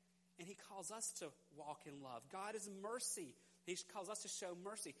 and he calls us to walk in love. God is mercy. He calls us to show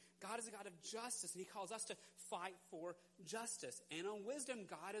mercy. God is a God of justice, and he calls us to fight for justice. And on wisdom,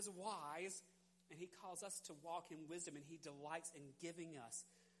 God is wise, and he calls us to walk in wisdom, and he delights in giving us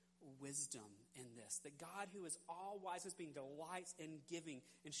wisdom in this. That God, who is all wise, delights in giving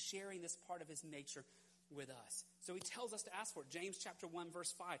and sharing this part of his nature with us. So he tells us to ask for it. James chapter 1,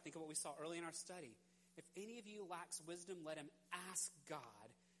 verse 5. Think of what we saw early in our study. If any of you lacks wisdom, let him ask God,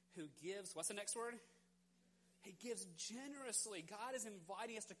 who gives, what's the next word? He gives generously. God is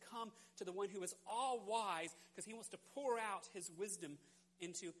inviting us to come to the one who is all wise because he wants to pour out his wisdom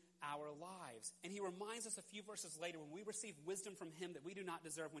into our lives. And he reminds us a few verses later, when we receive wisdom from him that we do not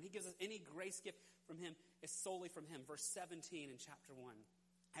deserve, when he gives us any grace gift from him, it's solely from him. Verse 17 in chapter 1.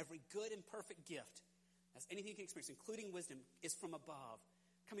 Every good and perfect gift, as anything you can experience, including wisdom, is from above,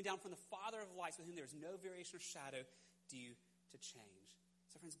 coming down from the Father of lights, with whom there is no variation or shadow due to change.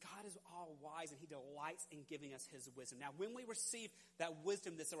 So friends, God is all wise, and he delights in giving us his wisdom. Now, when we receive that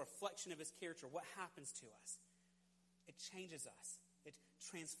wisdom that's a reflection of his character, what happens to us? It changes us. It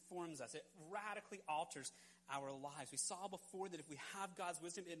transforms us. It radically alters our lives. We saw before that if we have God's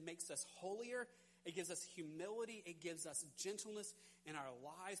wisdom, it makes us holier. It gives us humility. It gives us gentleness in our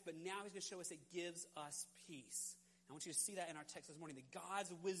lives. But now he's going to show us it gives us peace. I want you to see that in our text this morning, that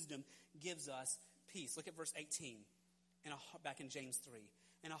God's wisdom gives us peace. Look at verse 18, back in James 3.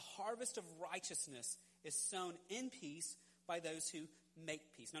 And a harvest of righteousness is sown in peace by those who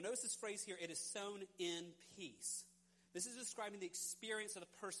make peace. Now notice this phrase here, it is sown in peace. This is describing the experience of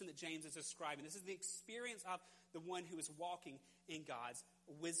the person that James is describing. This is the experience of the one who is walking in God's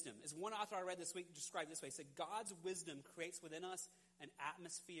wisdom. As one author I read this week described it this way, he said, God's wisdom creates within us an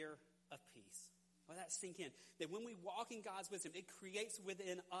atmosphere of peace. Let that sink in. That when we walk in God's wisdom, it creates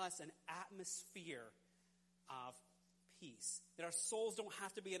within us an atmosphere of peace. That our souls don't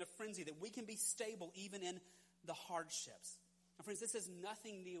have to be in a frenzy, that we can be stable even in the hardships. Now, friends, this is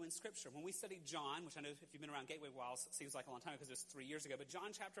nothing new in Scripture. When we studied John, which I know if you've been around Gateway a while, it seems like a long time because it was 3 years ago, but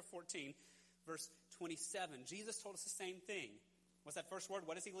John chapter 14, verse 27, Jesus told us the same thing. What's that first word?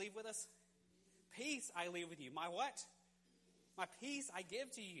 What does he leave with us? Peace I leave with you. My what? My peace I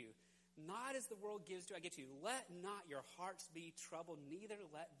give to you. Not as the world gives do I give to you. Let not your hearts be troubled, neither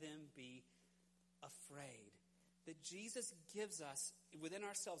let them be afraid. That Jesus gives us within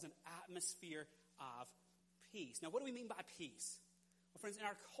ourselves an atmosphere of peace. Now, what do we mean by peace? Well, friends, in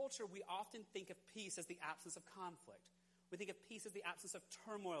our culture, we often think of peace as the absence of conflict. We think of peace as the absence of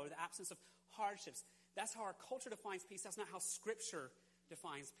turmoil or the absence of hardships. That's how our culture defines peace. That's not how Scripture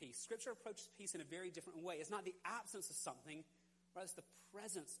defines peace. Scripture approaches peace in a very different way. It's not the absence of something, rather it's the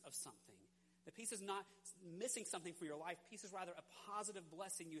presence of something. The peace is not missing something for your life. Peace is rather a positive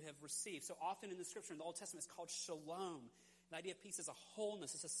blessing you have received. So often in the Scripture, in the Old Testament, it's called shalom. The idea of peace is a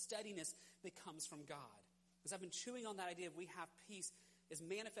wholeness. It's a steadiness that comes from God. As I've been chewing on that idea of we have peace is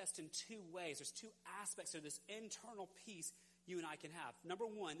manifest in two ways. There's two aspects of this internal peace you and I can have. Number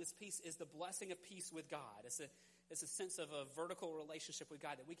one, this peace is the blessing of peace with God. It's a sense of a vertical relationship with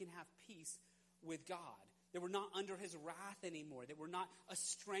God, that we can have peace with God. That we're not under his wrath anymore. That we're not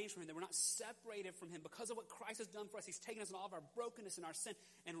estranged from him. That we're not separated from him. Because of what Christ has done for us, he's taken us in all of our brokenness and our sin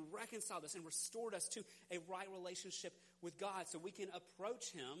and reconciled us and restored us to a right relationship with God. So we can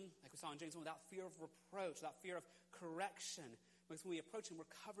approach him, like we saw in James 1, without fear of reproach, without fear of correction. Because when we approach him,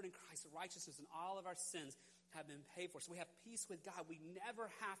 we're covered in Christ's righteousness and all of our sins have been paid for. So we have peace with God. We never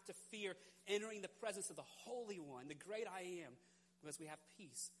have to fear entering the presence of the Holy One, the great I am, because we have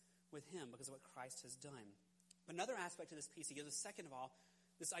peace with him because of what Christ has done. But another aspect of this peace he gives us, second of all,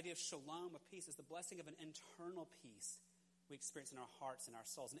 this idea of shalom, of peace, is the blessing of an internal peace we experience in our hearts and our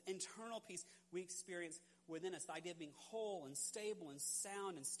souls. An internal peace we experience within us. The idea of being whole and stable and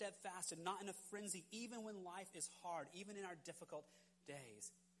sound and steadfast and not in a frenzy, even when life is hard, even in our difficult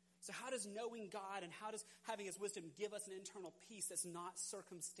days. So how does knowing God and how does having his wisdom give us an internal peace that's not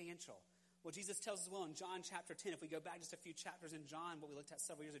circumstantial? Well, Jesus tells us well in John chapter 10. If we go back just a few chapters in John, what we looked at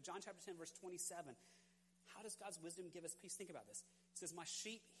several years ago, John chapter 10, verse 27. How does God's wisdom give us peace? Think about this. It says, my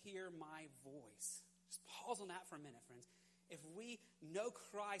sheep hear my voice. Just pause on that for a minute, friends. If we know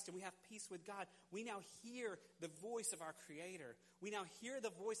Christ and we have peace with God, we now hear the voice of our Creator. We now hear the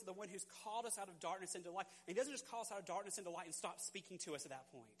voice of the one who's called us out of darkness into light. And he doesn't just call us out of darkness into light and stop speaking to us at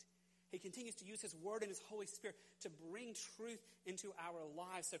that point. He continues to use his word and his Holy Spirit to bring truth into our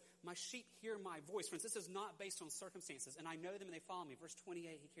lives. So my sheep hear my voice. Friends, this is not based on circumstances. And I know them and they follow me. Verse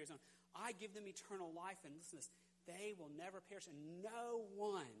 28, he carries on. I give them eternal life. And listen to this. They will never perish. And no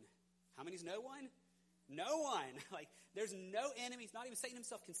one, how many is no one? No one. Like, there's no enemies, not even Satan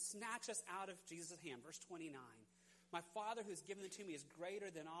himself, can snatch us out of Jesus' hand. Verse 29. My Father who has given them to me is greater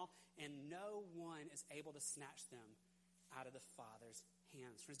than all, and no one is able to snatch them out of the Father's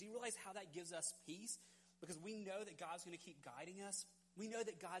hands. Friends, do you realize how that gives us peace? Because we know that God's going to keep guiding us. We know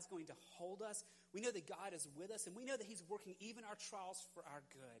that God's going to hold us. We know that God is with us. And we know that he's working even our trials for our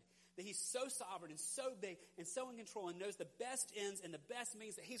good. That he's so sovereign and so big and so in control and knows the best ends and the best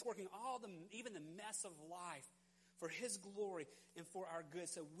means, that he's working even the mess of life for his glory and for our good.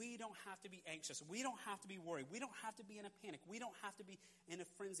 So we don't have to be anxious. We don't have to be worried. We don't have to be in a panic. We don't have to be in a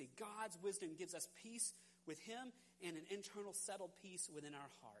frenzy. God's wisdom gives us peace with him and an internal settled peace within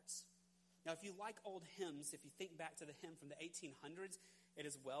our hearts. Now, if you like old hymns, if you think back to the hymn from the 1800s, It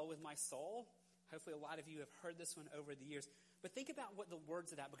Is Well With My Soul. Hopefully a lot of you have heard this one over the years. But think about what the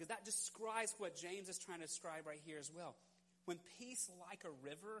words of that, because that describes what James is trying to describe right here as well. When peace like a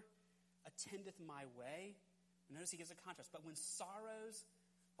river attendeth my way, notice he gives a contrast, but when sorrows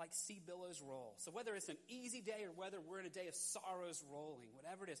like sea billows roll. So whether it's an easy day or whether we're in a day of sorrows rolling,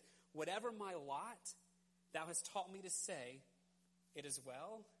 whatever it is, whatever my lot, thou hast taught me to say, it is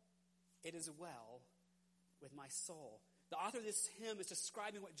well with my soul. The author of this hymn is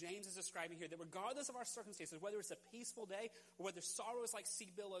describing what James is describing here, that regardless of our circumstances, whether it's a peaceful day or whether sorrows like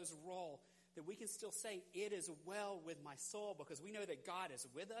sea billows roll, that we can still say, it is well with my soul, because we know that God is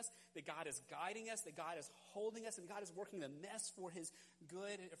with us, that God is guiding us, that God is holding us, and God is working the mess for his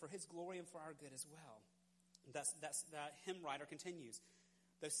good, for his glory, and for our good as well. That hymn writer continues.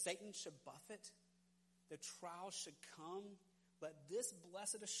 Though Satan should buffet, the trials should come, let this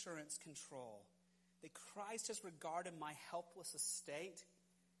blessed assurance control, that Christ has regarded my helpless estate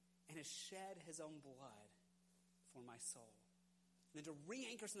and has shed his own blood for my soul. And then to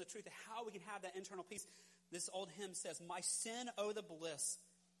re-anchor us in the truth of how we can have that internal peace, this old hymn says, my sin, oh the bliss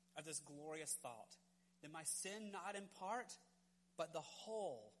of this glorious thought, that my sin not in part, but the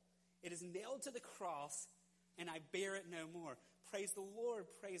whole. It is nailed to the cross, and I bear it no more. Praise the Lord,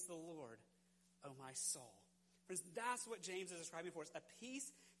 oh my soul. Friends, that's what James is describing for us, a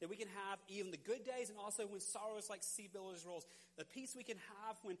peace that we can have even the good days and also when sorrows like sea billows rolls. The peace we can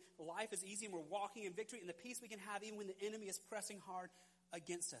have when life is easy and we're walking in victory, and the peace we can have even when the enemy is pressing hard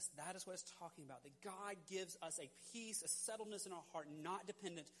against us. That is what it's talking about, that God gives us a peace, a settledness in our heart, not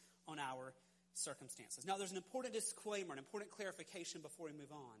dependent on our circumstances. Now, there's an important disclaimer, an important clarification before we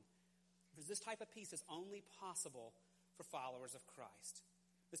move on. Because this type of peace is only possible for followers of Christ.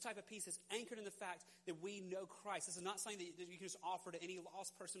 This type of peace is anchored in the fact that we know Christ. This is not something that you can just offer to any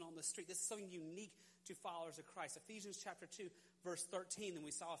lost person on the street. This is something unique to followers of Christ. Ephesians chapter 2, verse 13, and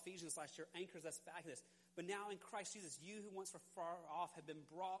we saw Ephesians last year, anchors us back to this. But now in Christ Jesus, you who once were far off have been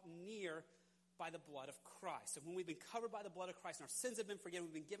brought near by the blood of Christ. And when we've been covered by the blood of Christ and our sins have been forgiven,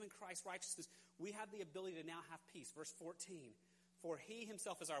 we've been given Christ's righteousness, we have the ability to now have peace. Verse 14, for he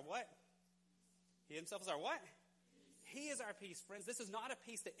himself is our what? He himself is our what? He is our peace, friends. This is not a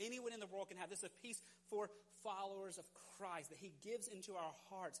peace that anyone in the world can have. This is a peace for followers of Christ, that he gives into our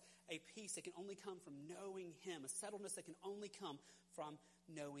hearts a peace that can only come from knowing him, a settledness that can only come from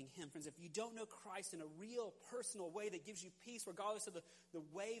knowing him. Friends, if you don't know Christ in a real, personal way that gives you peace, regardless of the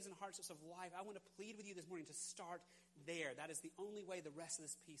waves and hardships of life, I want to plead with you this morning to start there. That is the only way the rest of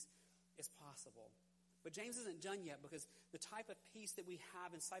this peace is possible. But James isn't done yet, because the type of peace that we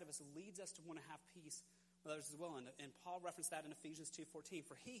have inside of us leads us to want to have peace with others as well. And Paul referenced that in Ephesians 2:14.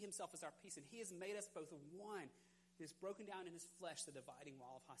 For he himself is our peace, and he has made us both one. He has broken down in his flesh the dividing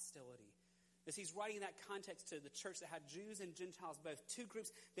wall of hostility. As he's writing in that context to the church that had Jews and Gentiles both, two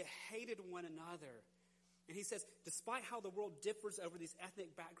groups that hated one another. And he says, despite how the world differs over these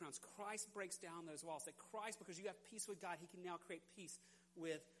ethnic backgrounds, Christ breaks down those walls. That Christ, because you have peace with God, he can now create peace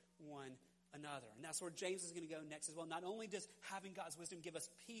with one another. And that's where James is going to go next as well. Not only does having God's wisdom give us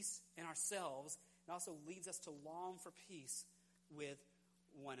peace in ourselves, it also leads us to long for peace with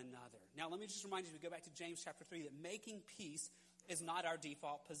one another. Now, let me just remind you, as we go back to James chapter 3, that making peace is not our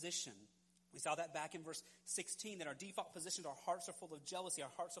default position. We saw that back in verse 16, that our default position, our hearts are full of jealousy,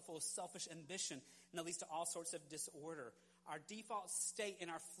 our hearts are full of selfish ambition, and that leads to all sorts of disorder. Our default state in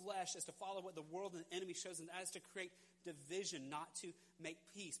our flesh is to follow what the world and the enemy shows, and that is to create division, not to make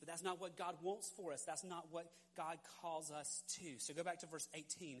peace. But that's not what God wants for us. That's not what God calls us to. So go back to verse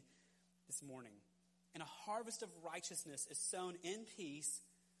 18 this morning. And a harvest of righteousness is sown in peace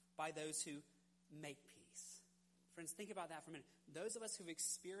by those who make peace. Friends, think about that for a minute. Those of us who've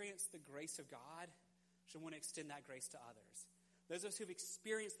experienced the grace of God should want to extend that grace to others. Those of us who've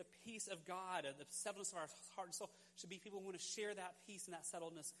experienced the peace of God, the settledness of our heart and soul, should be people who want to share that peace and that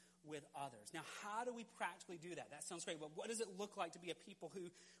settledness with others. Now, how do we practically do that? That sounds great, but what does it look like to be a people who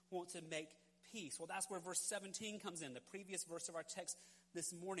want to make peace? Well, that's where verse 17 comes in, the previous verse of our text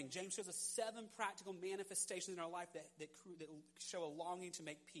this morning. James shows us 7 practical manifestations in our life that show a longing to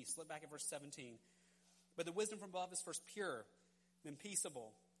make peace. Look back at verse 17. But the wisdom from above is first pure, then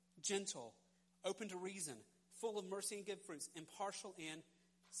peaceable, gentle, open to reason, full of mercy and good fruits, impartial and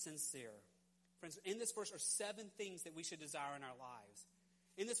sincere. Friends, in this verse are 7 things that we should desire in our lives.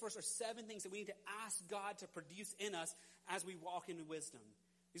 In this verse are 7 things that we need to ask God to produce in us as we walk in wisdom.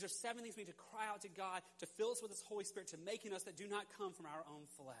 These are 7 things we need to cry out to God to fill us with His Holy Spirit, to make in us that do not come from our own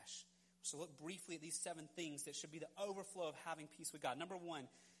flesh. So look briefly at these 7 things that should be the overflow of having peace with God. Number 1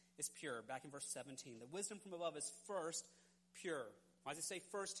 is pure, back in verse 17. The wisdom from above is first pure. Why does it say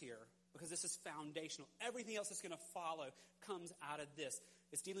first here? Because this is foundational. Everything else that's going to follow comes out of this.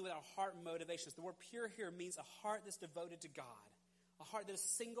 It's dealing with our heart motivations. The word pure here means a heart that's devoted to God. A heart that is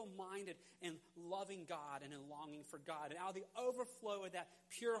single-minded in loving God and in longing for God. And out of the overflow of that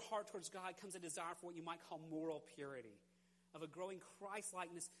pure heart towards God comes a desire for what you might call moral purity. Of a growing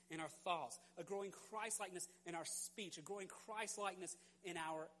Christ-likeness in our thoughts. A growing Christ-likeness in our speech. A growing Christ-likeness in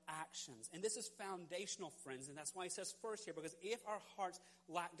our actions. And this is foundational, friends. And that's why he says first here. Because if our hearts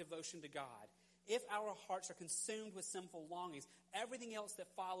lack devotion to God, if our hearts are consumed with sinful longings, everything else that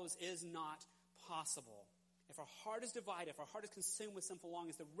follows is not possible. If our heart is divided, if our heart is consumed with sinful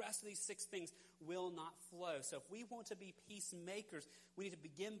longings, the rest of these 6 things will not flow. So if we want to be peacemakers, we need to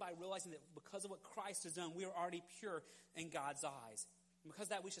begin by realizing that because of what Christ has done, we are already pure in God's eyes. And because of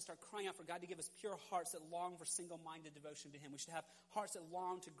that, we should start crying out for God to give us pure hearts that long for single-minded devotion to Him. We should have hearts that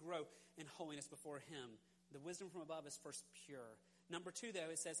long to grow in holiness before Him. The wisdom from above is first pure. Number 2,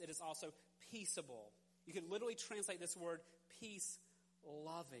 though, it says it is also peaceable. You could literally translate this word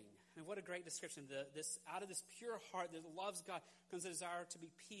peace-loving. And what a great description. Out of this pure heart that loves God comes a desire to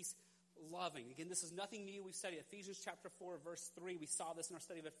be peace-loving. Again, this is nothing new. We've studied Ephesians chapter 4, verse 3. We saw this in our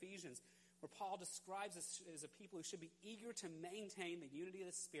study of Ephesians, where Paul describes us as a people who should be eager to maintain the unity of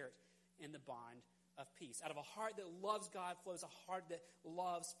the Spirit in the bond of peace. Out of a heart that loves God flows a heart that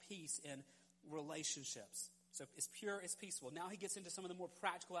loves peace in relationships. So it's pure, it's peaceable. Now he gets into some of the more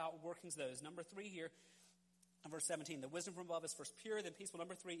practical outworkings of those. Number 3 here, in verse 17, the wisdom from above is first pure, then peaceful.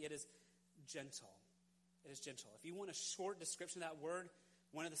 Number 3, it is gentle. It is gentle. If you want a short description of that word,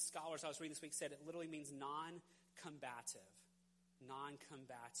 one of the scholars I was reading this week said it literally means non-combative.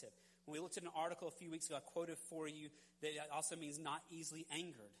 Non-combative. When we looked at an article a few weeks ago, I quoted for you that it also means not easily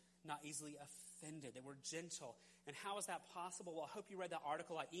angered, not easily offended, that we're gentle. And how is that possible? Well, I hope you read that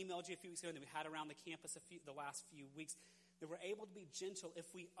article I emailed you a few weeks ago that we had around the campus the last few weeks. That we're able to be gentle if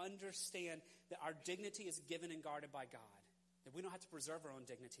we understand that our dignity is given and guarded by God. That we don't have to preserve our own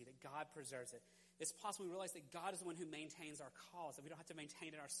dignity, that God preserves it. It's possible we realize that God is the one who maintains our cause, that we don't have to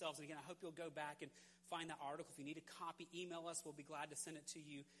maintain it ourselves. And again, I hope you'll go back and find that article. If you need a copy, email us. We'll be glad to send it to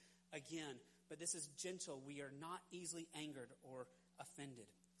you again. But this is gentle. We are not easily angered or offended.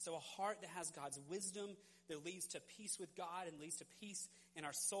 So a heart that has God's wisdom, that leads to peace with God and leads to peace in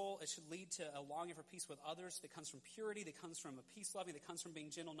our soul. It should lead to a longing for peace with others that comes from purity, that comes from a peace-loving, that comes from being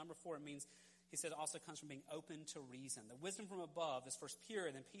gentle. Number 4, it means, he said, it also comes from being open to reason. The wisdom from above is first pure,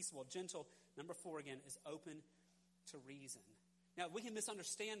 then peaceable, gentle. Number 4, again, is open to reason. Now, we can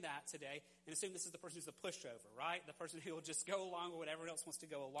misunderstand that today and assume this is the person who's the pushover, right? The person who will just go along with whatever else wants to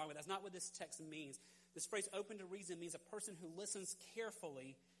go along with. That's not what this text means. This phrase, open to reason, means a person who listens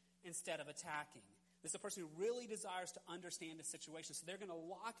carefully instead of attacking. This is a person who really desires to understand the situation. So they're going to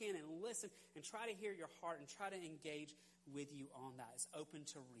lock in and listen and try to hear your heart and try to engage with you on that. It's open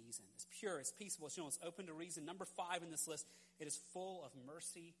to reason. It's pure, it's peaceable, it's gentle, it's open to reason. Number 5 in this list, it is full of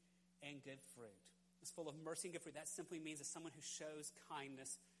mercy and good fruit. It's full of mercy and good fruit. That simply means it's someone who shows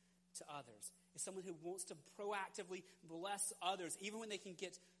kindness to others. It's someone who wants to proactively bless others, even when they can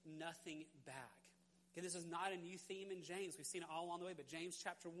get nothing back. Okay, this is not a new theme in James. We've seen it all along the way, but James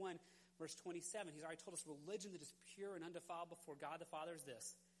chapter 1, verse 27, he's already told us religion that is pure and undefiled before God the Father is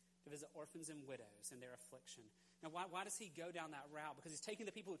this, to visit orphans and widows in their affliction. Now, why does he go down that route? Because he's taking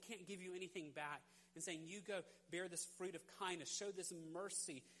the people who can't give you anything back and saying, you go bear this fruit of kindness, show this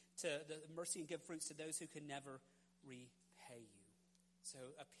mercy and give fruits to those who can never repay you. So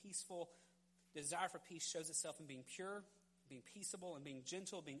a peaceful desire for peace shows itself in being pure, being peaceable, and being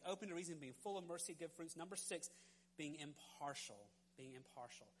gentle, being open to reason, being full of mercy, give fruits. Number 6, being impartial. Being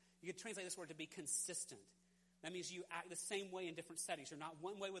impartial. You could translate this word to be consistent. That means you act the same way in different settings. You're not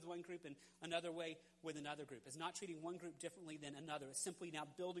one way with one group and another way with another group. It's not treating one group differently than another. It's simply now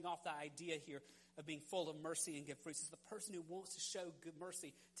building off the idea here of being full of mercy and give fruits. It's the person who wants to show good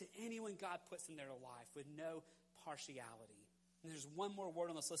mercy to anyone God puts in their life with no partiality. And there's one more word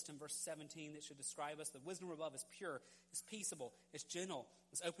on this list in verse 17 that should describe us. The wisdom above is pure, it's peaceable, it's gentle,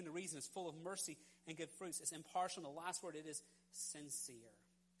 it's open to reason, it's full of mercy and good fruits. It's impartial. And the last word, it is sincere.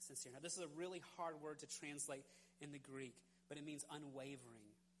 Sincere. Now, this is a really hard word to translate in the Greek, but it means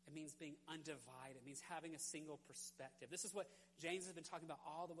unwavering. It means being undivided. It means having a single perspective. This is what James has been talking about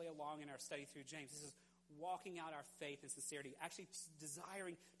all the way along in our study through James. This is walking out our faith and sincerity, actually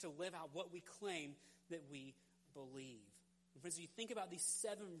desiring to live out what we claim that we believe. And friends, as you think about these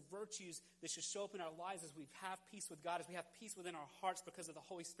 7 virtues that should show up in our lives as we have peace with God, as we have peace within our hearts because of the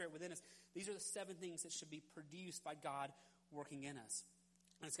Holy Spirit within us, these are the 7 things that should be produced by God working in us.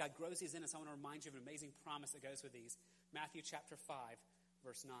 And as God grows these in us, I want to remind you of an amazing promise that goes with these. Matthew chapter 5,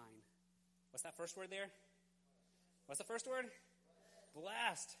 verse 9. What's that first word there? What's the first word?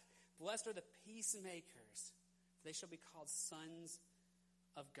 Blessed. Blessed are the peacemakers, for they shall be called sons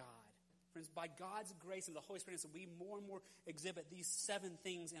of God. Friends, by God's grace and the Holy Spirit, we more and more exhibit these 7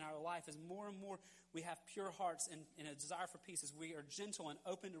 things in our life. As more and more we have pure hearts and a desire for peace, as we are gentle and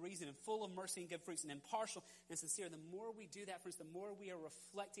open to reason and full of mercy and good fruits and impartial and sincere, the more we do that, friends, the more we are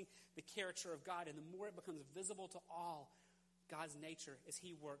reflecting the character of God and the more it becomes visible to all God's nature as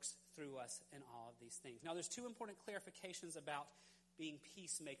he works through us in all of these things. Now, there's 2 important clarifications about being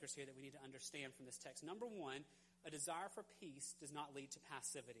peacemakers here that we need to understand from this text. Number 1, a desire for peace does not lead to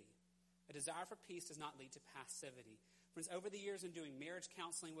passivity. A desire for peace does not lead to passivity. Friends, over the years in doing marriage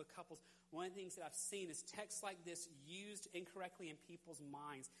counseling with couples, one of the things that I've seen is texts like this used incorrectly in people's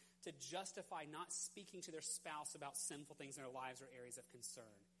minds to justify not speaking to their spouse about sinful things in their lives or areas of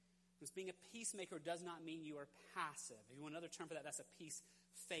concern. Because being a peacemaker does not mean you are passive. If you want another term for that, that's a peace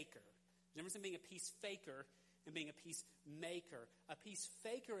faker. The difference in being a peace faker and being a peacemaker. A peace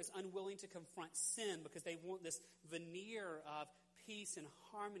faker is unwilling to confront sin because they want this veneer of peace and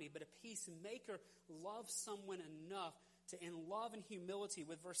harmony. But a peacemaker loves someone enough to, in love and humility,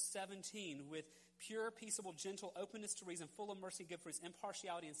 with verse 17, with pure, peaceable, gentle, openness to reason, full of mercy, good fruits,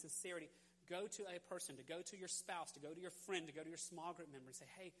 impartiality, and sincerity, go to a person, to go to your spouse, to go to your friend, to go to your small group member and say,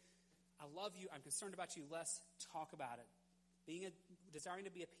 hey, I love you, I'm concerned about you, let's talk about it. Desiring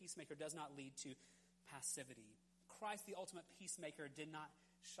to be a peacemaker does not lead to passivity. Christ, the ultimate peacemaker, did not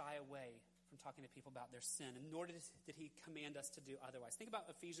shy away from talking to people about their sin, and nor did he command us to do otherwise. Think about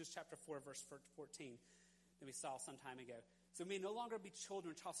Ephesians chapter 4, verse 14 that we saw some time ago. So we may no longer be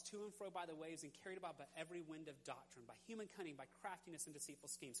children tossed to and fro by the waves and carried about by every wind of doctrine, by human cunning, by craftiness and deceitful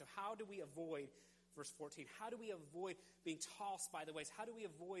schemes. So how do we avoid, verse 14, how do we avoid being tossed by the waves? How do we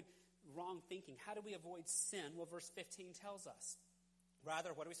avoid wrong thinking? How do we avoid sin? Well, verse 15 tells us.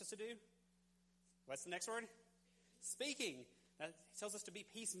 Rather, what are we supposed to do? What's the next word? Speaking. That tells us to be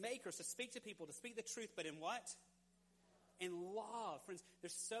peacemakers, to speak to people, to speak the truth, but in what? In love. Friends,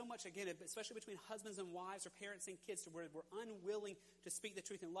 there's so much, again, especially between husbands and wives or parents and kids, where we're unwilling to speak the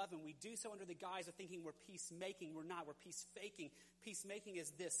truth in love, and we do so under the guise of thinking we're peacemaking. We're not. We're peace-faking. Peacemaking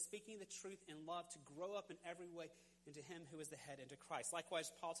is this, speaking the truth in love to grow up in every way into him who is the head, into Christ.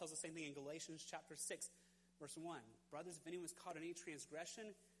 Likewise, Paul tells the same thing in Galatians chapter 6, verse 1. Brothers, if anyone is caught in any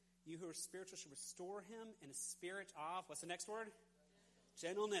transgression, you who are spiritual should restore him in a spirit of, what's the next word?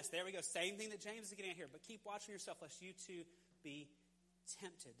 Gentleness. There we go. Same thing that James is getting at here. But keep watching yourself lest you too be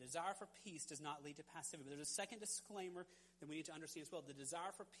tempted. Desire for peace does not lead to passivity. But there's a second disclaimer that we need to understand as well. The desire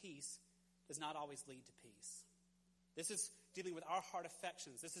for peace does not always lead to peace. This is dealing with our heart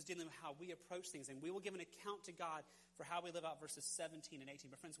affections. This is dealing with how we approach things. And we will give an account to God for how we live out verses 17 and 18.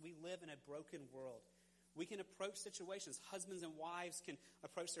 But friends, we live in a broken world. We can approach situations. Husbands and wives can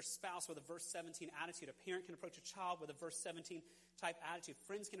approach their spouse with a verse 17 attitude. A parent can approach a child with a verse 17 type attitude.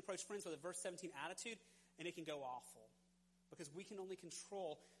 Friends can approach friends with a verse 17 attitude, and it can go awful. Because we can only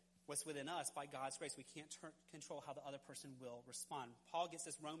control what's within us by God's grace. We can't control how the other person will respond. Paul gets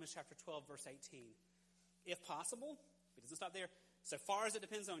this Romans chapter 12, verse 18. If possible, he doesn't stop there. So far as it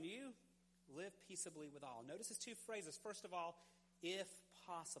depends on you, live peaceably with all. Notice his two phrases. First of all, if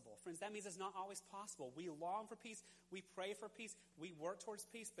possible. Friends, that means it's not always possible. We long for peace. We pray for peace. We work towards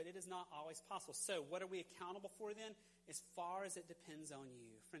peace, but it is not always possible. So what are we accountable for then? As far as it depends on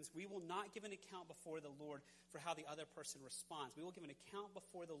you. Friends, we will not give an account before the Lord for how the other person responds. We will give an account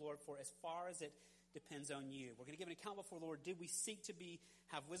before the Lord for as far as it depends on you. We're going to give an account before the Lord. Did we seek to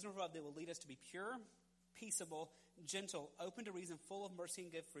have wisdom from above that will lead us to be pure, peaceable, gentle, open to reason, full of mercy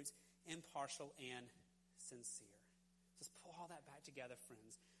and good fruits, impartial, and sincere? Let's pull all that back together,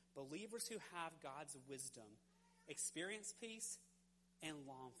 friends. Believers who have God's wisdom experience peace and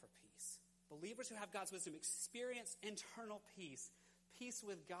long for peace. Believers who have God's wisdom experience internal peace, peace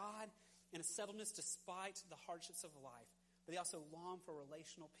with God, and a settledness despite the hardships of life. But they also long for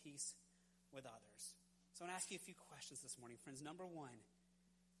relational peace with others. So I want to ask you a few questions this morning, friends. Number one,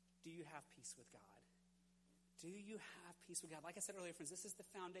 do you have peace with God? Do you have peace with God? Like I said earlier, friends, this is the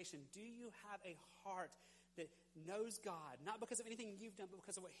foundation. Do you have a heart that knows God, not because of anything you've done, but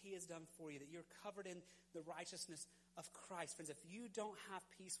because of what he has done for you, that you're covered in the righteousness of Christ? Friends, if you don't have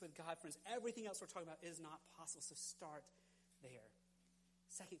peace with God, friends, everything else we're talking about is not possible. So start there.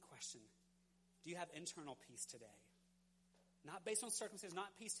 Second question, do you have internal peace today? Not based on circumstances,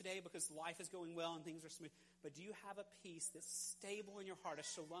 not peace today because life is going well and things are smooth, but do you have a peace that's stable in your heart, a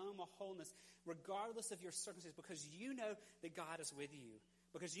shalom, a wholeness, regardless of your circumstances, because you know that God is with you,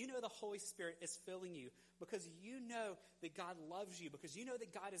 because you know the Holy Spirit is filling you, because you know that God loves you, because you know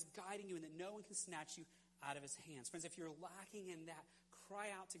that God is guiding you and that no one can snatch you out of his hands. Friends, if you're lacking in that,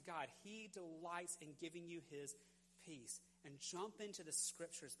 cry out to God. He delights in giving you his peace. And jump into the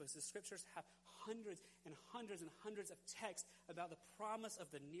scriptures, because the scriptures have hundreds and hundreds and hundreds of texts about the promise of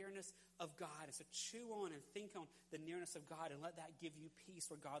the nearness of God. And so chew on and think on the nearness of God and let that give you peace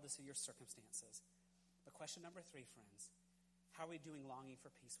regardless of your circumstances. But question number 3, friends, how are we doing longing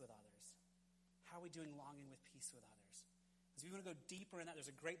for peace with others? How are we doing longing with peace with others? Because we want to go deeper in that. There's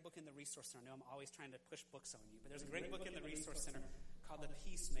a great book in the Resource Center. I know I'm always trying to push books on you, but there's a great book in the Resource Center called The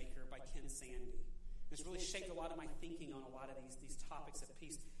Peacemaker by Ken Sande. It's really shaped a lot of my thinking on a lot of these topics of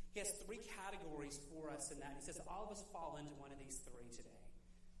peace. He has 3 categories for us in that. He says all of us fall into one of these 3 today.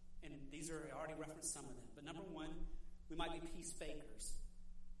 And these are, I already referenced some of them. But number 1, we might be peace fakers.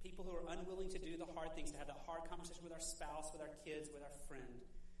 People who are unwilling to do the hard things, to have that hard conversation with our spouse, with our kids, with our friend.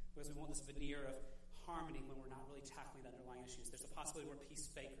 Because we want this veneer of harmony when we're not really tackling the underlying issues. There's a possibility we're peace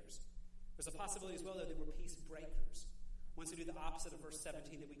fakers. There's a possibility as well, though, that we're peace breakers. Once we do the opposite of verse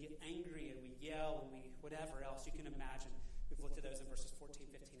 17, that we get angry and we yell and we whatever else you can imagine. We've looked at those in verses 14,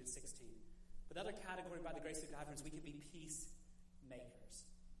 15, and 16. But the other category, by the grace of God, friends, we can be peacemakers.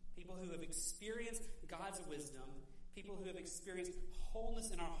 People who have experienced God's wisdom, people who have experienced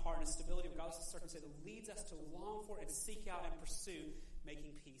wholeness in our heart and stability regardless of circumstance that leads us to long for and seek out and pursue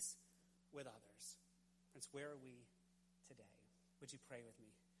making peace with others. Friends, where are we today? Would you pray with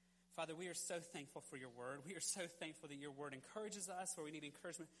me? Father, we are so thankful for your word. We are so thankful that your word encourages us where we need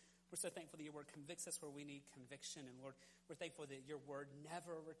encouragement. We're so thankful that your word convicts us where we need conviction. And Lord, we're thankful that your word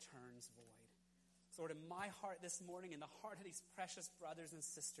never returns void. So Lord, in my heart this morning, in the heart of these precious brothers and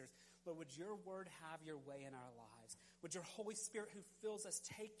sisters, Lord, would your word have your way in our lives? Would your Holy Spirit who fills us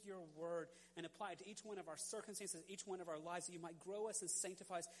take your word and apply it to each one of our circumstances, each one of our lives, that you might grow us and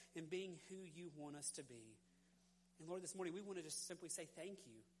sanctify us in being who you want us to be. And Lord, this morning we want to just simply say thank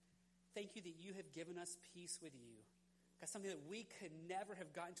you. Thank you that you have given us peace with you. God, something that we could never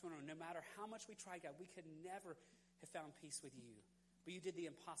have gotten to on our own. No matter how much we tried, God, we could never have found peace with you. But you did the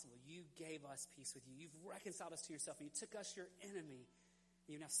impossible. You gave us peace with you. You've reconciled us to yourself, and you took us, your enemy, and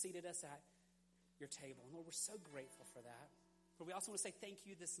you've now seated us at your table. And Lord, we're so grateful for that. But we also want to say thank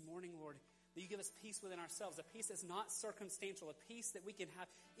you this morning, Lord, that you give us peace within ourselves, a peace that's not circumstantial, a peace that we can have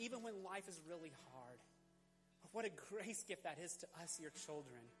even when life is really hard. But what a grace gift that is to us, your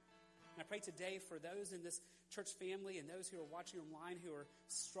children. And I pray today for those in this church family and those who are watching online who are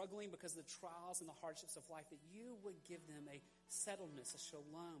struggling because of the trials and the hardships of life, that you would give them a settledness, a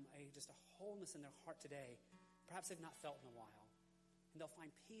shalom, just a wholeness in their heart today, perhaps they've not felt in a while. And they'll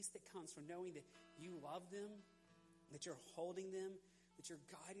find peace that comes from knowing that you love them, that you're holding them, that you're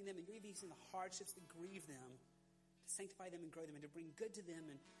guiding them, and you're even using the hardships that grieve them to sanctify them and grow them and to bring good to them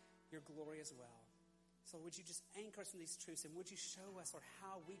and your glory as well. So would you just anchor us in these truths, and would you show us, Lord,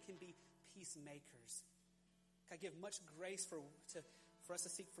 how we can be peacemakers? God, give much grace for us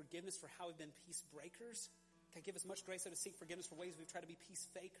to seek forgiveness for how we've been peace breakers. God, give us much grace to seek forgiveness for ways we've tried to be peace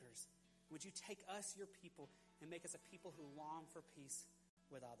fakers. Would you take us, your people, and make us a people who long for peace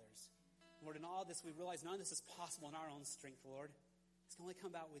with others. Lord, in all this, we realize none of this is possible in our own strength, Lord. It's going to only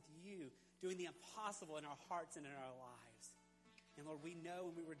come about with you doing the impossible in our hearts and in our lives. And Lord, we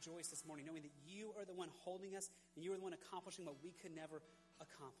know and we rejoice this morning knowing that you are the one holding us and you are the one accomplishing what we could never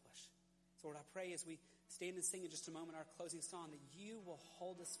accomplish. So Lord, I pray as we stand and sing in just a moment our closing song that you will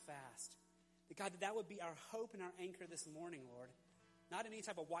hold us fast. That God, that would be our hope and our anchor this morning, Lord. Not any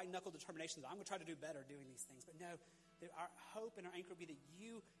type of white-knuckle determination that I'm going to try to do better doing these things. But no, that our hope and our anchor will be that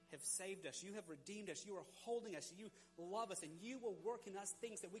you have saved us. You have redeemed us. You are holding us. You love us. And you will work in us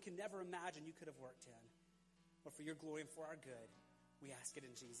things that we can never imagine you could have worked in. But for your glory and for our good, we ask it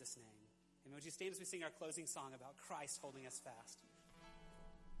in Jesus' name. And would you stand as we sing our closing song about Christ holding us fast?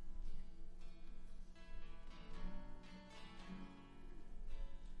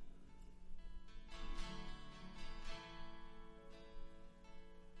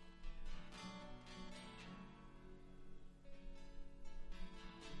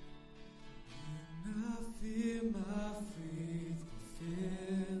 My faith will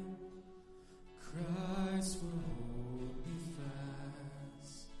fail, Christ will hold me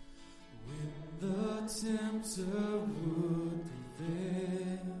fast. When the tempter would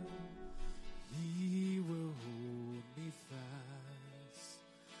prevail, he will hold me fast.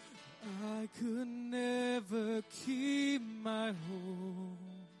 I could never keep my hold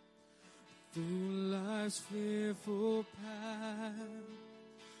through life's fearful path.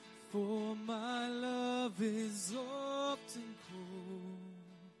 For my love is often cold,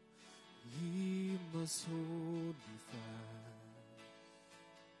 he must hold me fast.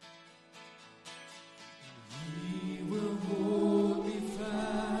 He will hold me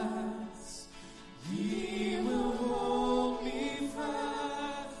fast. He will hold me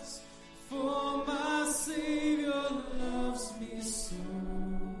fast. For my Savior loves me so.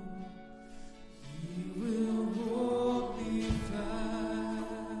 He will hold me fast.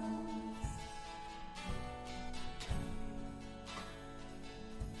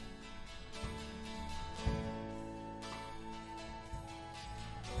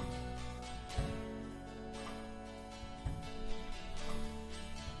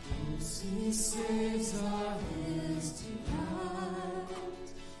 He saves are his delight.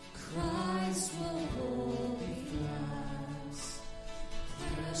 Christ will hold me fast.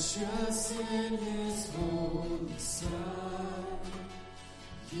 Precious in his holy sight,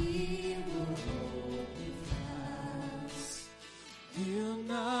 he will hold me fast. He'll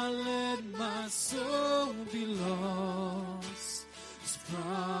not let my soul be lost. His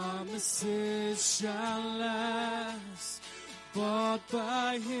promises shall last. Bought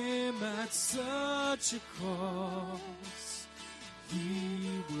by him at such a cost,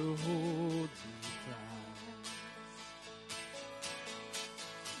 he will hold me fast.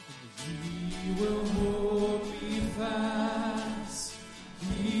 He will hold me fast.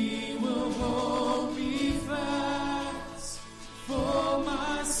 He will hold me fast. For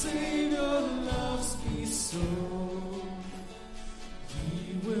my Savior loves me so.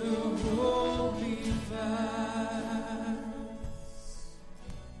 He will hold me fast.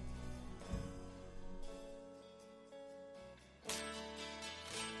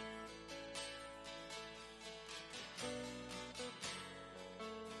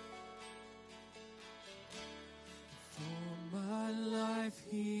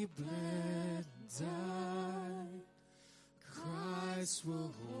 He bled and died. Christ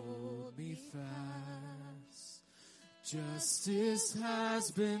will hold me fast. Justice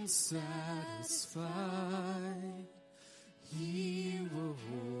has been satisfied. He will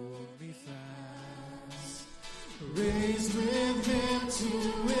hold me fast. Raised with him to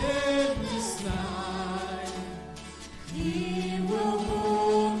endless life. He will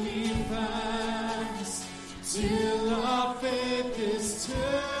hold me fast. Till our faith is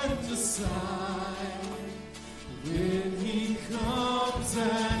turned aside, when he comes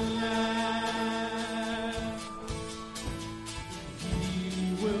at last,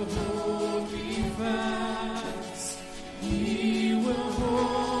 he will hold me fast. He will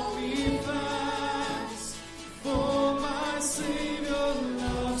hold me fast. For my Savior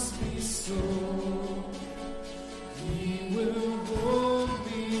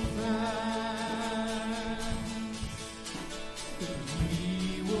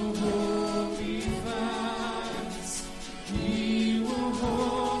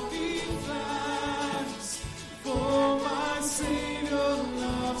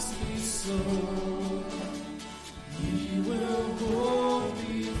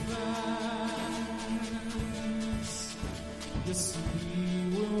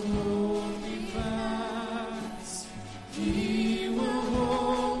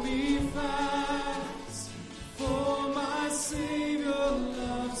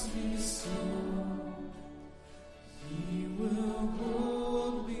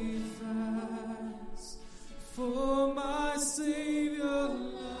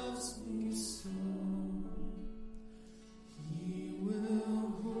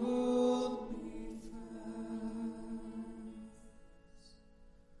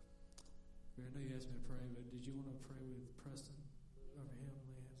I know you asked me to pray, but did you want to pray with Preston over him,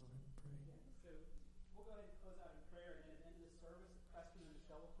 lay hands on him and pray? Yeah. So we'll go ahead and close out in prayer, and then at the end of the service, Preston and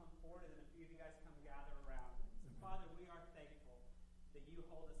Michelle will come forward, and then a few of you guys come gather around. So, Father, we are thankful that you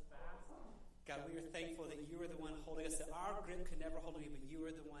hold us fast. God, we are thankful that you are the one holding us, that our grip could never hold you, but you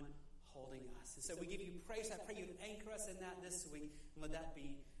are the one holding us. And so we give you praise. I pray you would anchor us in that this week, and let that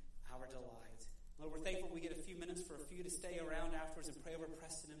be our delight. Lord, we're thankful we get a few minutes for a few to stay around afterwards and pray over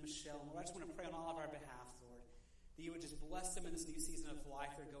Preston and Michelle. And Lord, I just want to pray on all of our behalf, Lord, that you would just bless them in this new season of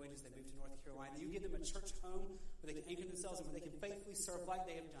life they're going as they move to North Carolina. That you give them a church home where they can anchor themselves and where they can faithfully serve like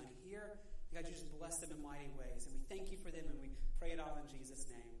they have done here. God, you just bless them in mighty ways. And we thank you for them, and we pray it all in Jesus'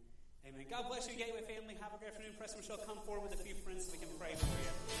 name. Amen. God bless you, Gateway family. Have a great afternoon. Preston and Michelle, come forward with a few friends so we can pray for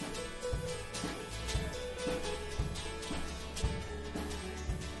you.